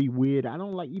going to be weird. I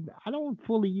don't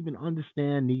fully even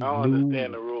understand I these don't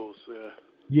understand new the rules.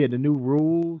 Yeah. the new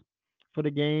rules for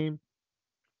the game.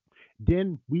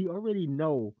 Then we already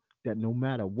know that no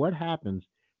matter what happens,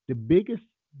 the biggest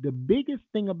the biggest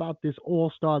thing about this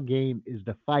All Star game is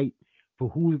the fight for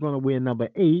who's going to wear number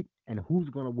 8 and who's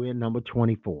going to wear number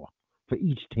 24 for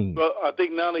each team. Well, I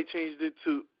think now they changed it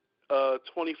to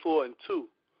 24 and 2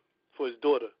 for his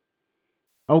daughter.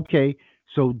 Okay,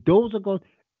 so those are going.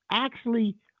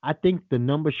 Actually, I think the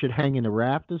number should hang in the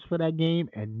rafters for that game,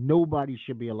 and nobody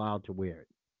should be allowed to wear it.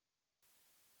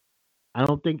 I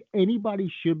don't think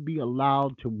anybody should be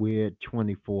allowed to wear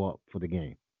 24 for the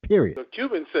game. Period. So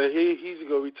Cuban said he's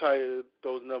gonna retire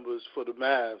those numbers for the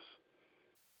Mavs.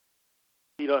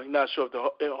 He's not sure if the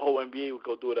whole NBA would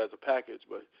go do it as a package,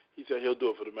 but he said he'll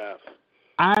do it for the Mavs.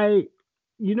 I,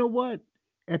 you know what?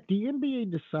 If the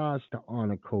NBA decides to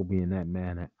honor Kobe in that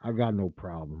manner, I got no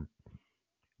problem.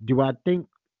 Do I think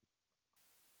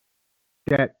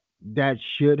that that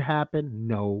should happen?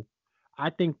 No. I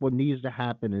think what needs to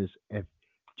happen is if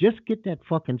just get that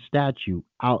fucking statue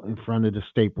out in front of the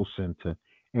Staples Center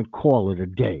and call it a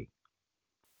day.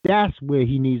 That's where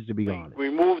he needs to be honored.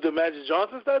 Remove the Magic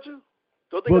Johnson statue?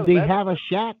 Don't they Well, got a they Magic have a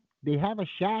statue? Shaq. They have a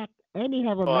Shaq, and they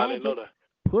have a Oh, I didn't know Magic.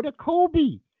 that. Put a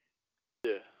Kobe.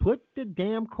 Yeah. Put the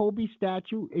damn Kobe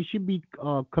statue. It should be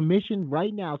commissioned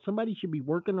right now. Somebody should be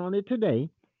working on it today.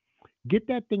 Get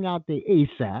that thing out there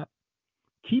ASAP.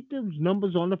 Keep those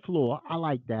numbers on the floor. I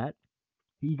like that.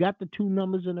 You got the two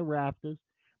numbers in the rafters.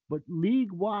 But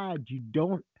league wide, you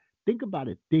don't think about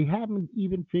it. They haven't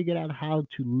even figured out how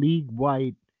to league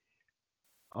wide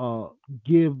uh,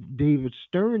 give David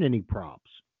Stern any props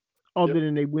Yep. other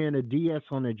than they wearing a DS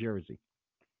on their jersey.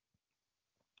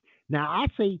 Now I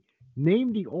say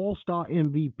name the All Star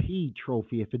MVP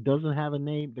trophy if it doesn't have a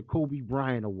name, the Kobe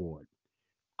Bryant Award.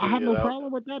 I have Yeah, no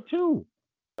problem with that too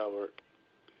that work.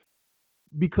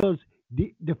 because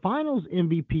the Finals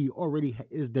MVP already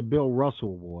is the Bill Russell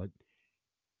Award.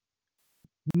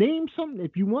 Name something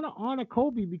if you want to honor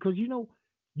Kobe because you're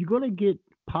gonna get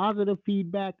positive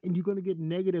feedback and you're gonna get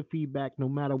negative feedback no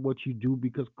matter what you do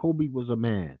because Kobe was a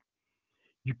man.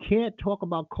 You can't talk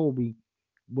about Kobe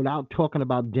without talking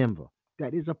about Denver.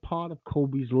 That is a part of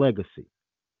Kobe's legacy.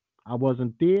 I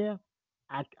wasn't there.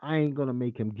 I ain't gonna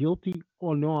make him guilty,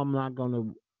 or no, I'm not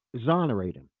gonna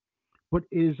exonerate him. But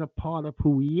it is a part of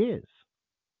who he is.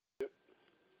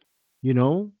 You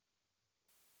know,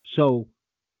 so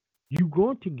you're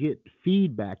going to get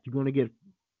feedback. You're going to get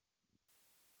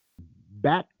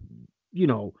back. You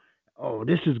know, oh,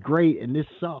 this is great and this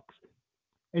sucks.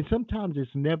 And sometimes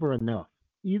it's never enough.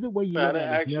 Either way you Man, I look didn't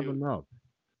at it, it's ask never you. enough.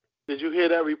 Did you hear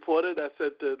that reporter that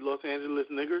said the Los Angeles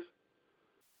niggers?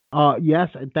 Yes,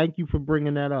 and thank you for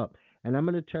bringing that up. And I'm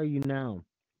going to tell you now,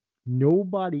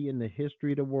 nobody in the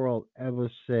history of the world ever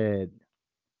said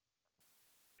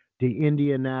the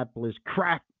Indianapolis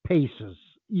crack Pacers.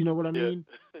 You know what I Yeah. mean?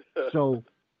 So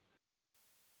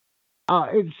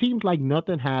it seems like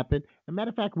nothing happened. As a matter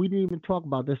of fact, we didn't even talk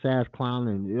about this ass clown,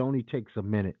 and it only takes a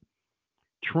minute.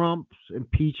 Trump's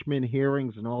impeachment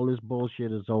hearings and all this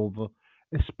bullshit is over.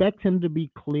 Expect him to be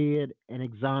cleared and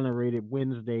exonerated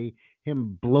Wednesday.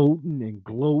 Him bloating and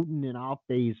gloating in our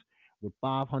face with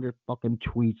 500 fucking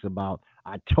tweets about,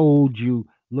 I told you,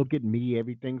 look at me,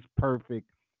 everything's perfect.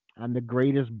 I'm the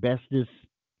greatest, bestest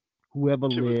who ever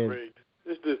Shit was lived. rigged.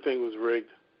 This thing was rigged.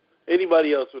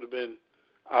 Anybody else would have been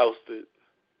ousted.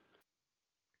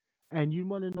 And you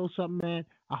want to know something, man?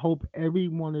 I hope every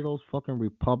one of those fucking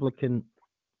Republican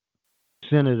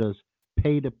senators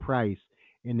pay the price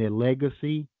in their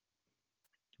legacy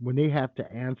when they have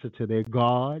to answer to their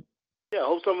God. Yeah, I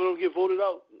hope some of them get voted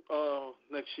out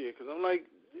next year. Because I'm like,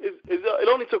 it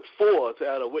only took 4 to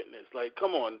add a witness. Like,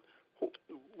 come on.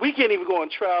 We can't even go on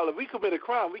trial. If we commit a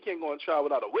crime, we can't go on trial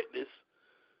without a witness.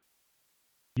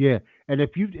 Yeah, and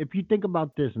if you think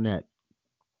about this, Net,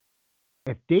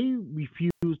 if they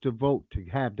refuse to vote to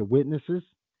have the witnesses,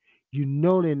 you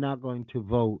know they're not going to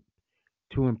vote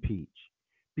to impeach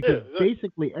because Yeah, exactly.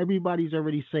 basically everybody's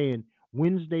already saying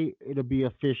Wednesday it'll be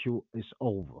official. It's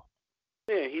over.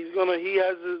 Yeah, he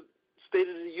has a State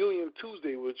of the Union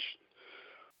Tuesday, which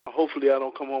hopefully I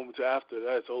don't come home until after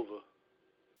that's over.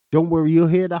 Don't worry, you'll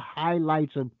hear the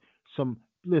highlights of some.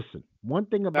 Listen, one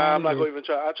thing Nah, about I'm it not is, gonna even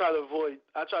try. I try to avoid.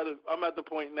 I'm at the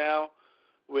point now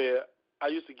where I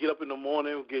used to get up in the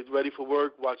morning, get ready for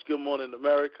work, watch Good Morning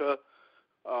America.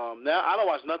 Now I don't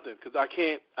watch nothing because I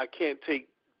can't. I can't take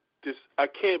this. I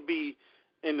can't be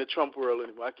in the Trump world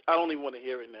anymore. I don't even want to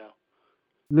hear it now.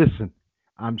 listen,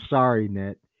 I'm sorry,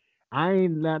 Net. I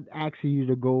ain't not asking you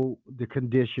to go the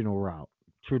conditional route,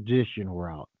 traditional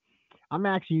route. I'm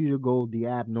asking you to go the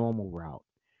abnormal route.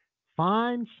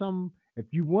 Find some, if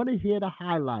you want to hear the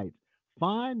highlights,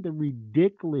 find the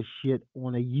ridiculous shit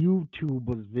on a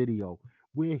YouTuber's video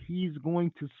where he's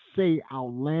going to say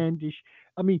outlandish.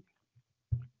 I mean,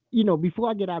 before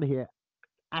I get out of here,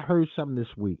 I heard something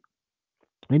this week,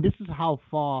 and this is how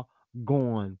far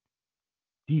gone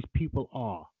these people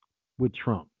are with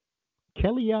Trump.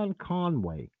 Kellyanne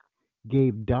Conway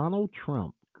gave Donald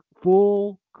Trump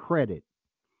full credit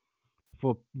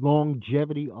for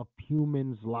longevity of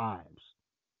humans' lives.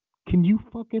 Can you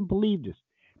fucking believe this?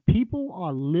 People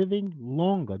are living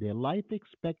longer. Their life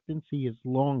expectancy is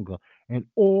longer, and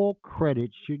all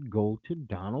credit should go to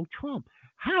Donald Trump.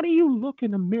 How do you look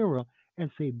in the mirror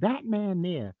and say that man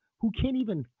there who can't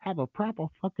even have a proper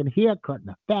fucking haircut and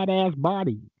a fat ass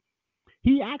body?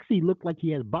 He actually looked like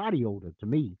he has body odor to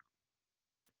me.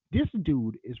 This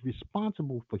dude is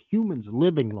responsible for humans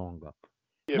living longer.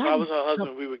 Yeah, if Not I a was her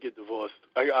husband, we would get divorced.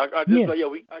 I just yeah,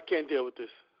 like I can't deal with this.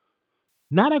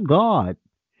 not a god,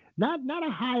 not a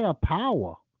higher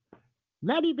power,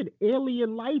 not even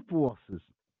alien life forces,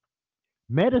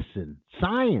 medicine,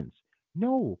 science.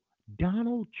 No,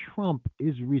 Donald Trump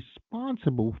is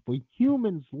responsible for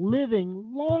humans living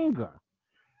longer.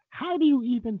 How do you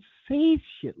even say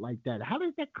shit like that? How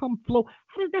does that come flow?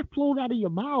 How does that float out of your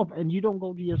mouth and you don't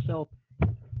go to yourself,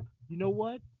 you know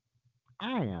what?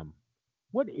 I am.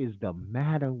 What is the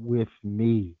matter with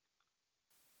me?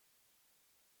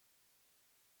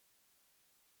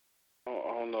 I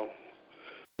don't know.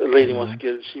 The lady You wants to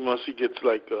know? get. She must. She gets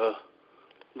like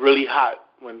really hot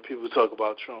when people talk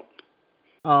about Trump.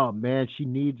 Oh man, she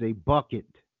needs a bucket.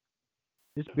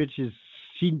 This bitch is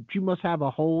she must have a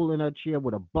hole in her chair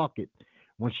with a bucket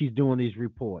when she's doing these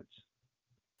reports.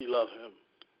 She love him.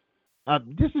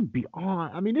 This is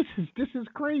beyond. I mean, this is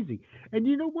crazy. And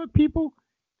you know what, people?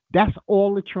 That's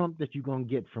all the Trump that you're gonna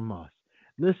get from us.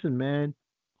 Listen, man.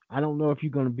 I don't know if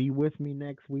you're gonna be with me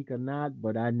next week or not,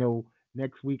 but I know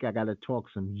next week I gotta talk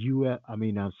some I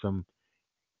mean, some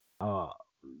uh,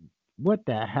 what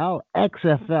the hell?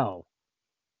 XFL.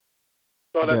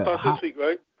 So that The starts this week,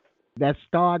 right? that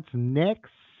starts next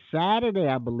Saturday,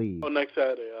 I believe. Oh, next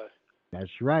Saturday. All right.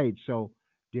 That's right. So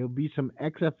there'll be some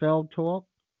XFL talk.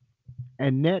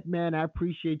 And Net, man, I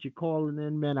appreciate you calling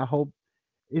in, man. I hope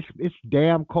it's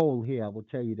damn cold here. I will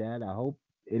tell you that. I hope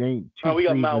it ain't too We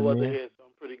got mild freezing weather there. here, so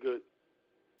I'm pretty good.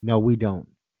 No, we don't.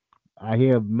 I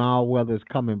hear mild weather's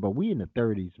coming, but we in the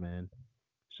 30s, man.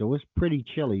 So it's pretty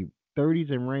chilly.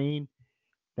 30s and rain.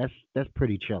 That's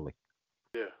pretty chilly.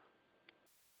 Yeah.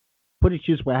 Put it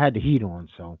just where I had the heat on,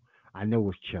 so I know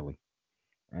it's chilly.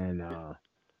 And Yeah.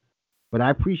 but I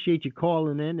appreciate you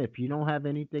calling in. If you don't have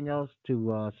anything else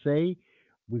to say,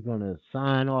 we're gonna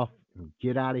sign off and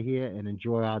get out of here and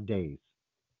enjoy our days.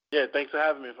 Yeah. Thanks for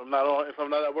having me. If I'm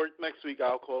not at work next week,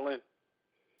 I'll call in.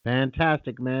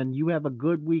 Fantastic, man. You have a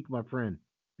good week, my friend.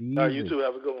 Be All right. You easy. too.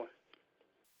 Have a good one.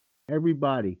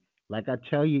 Everybody, like I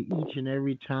tell you each and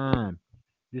every time,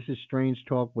 this is Strange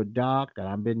Talk with Doc, and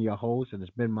I've been your host, and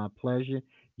it's been my pleasure.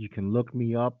 You can look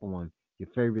me up on your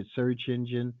favorite search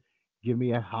engine. Give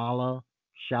me a holler,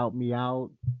 shout me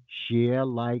out, share,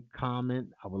 like,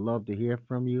 comment. I would love to hear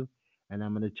from you. And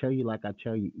I'm going to tell you, like I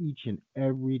tell you each and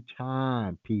every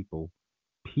time, people,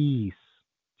 peace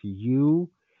to you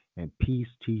and peace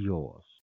to yours.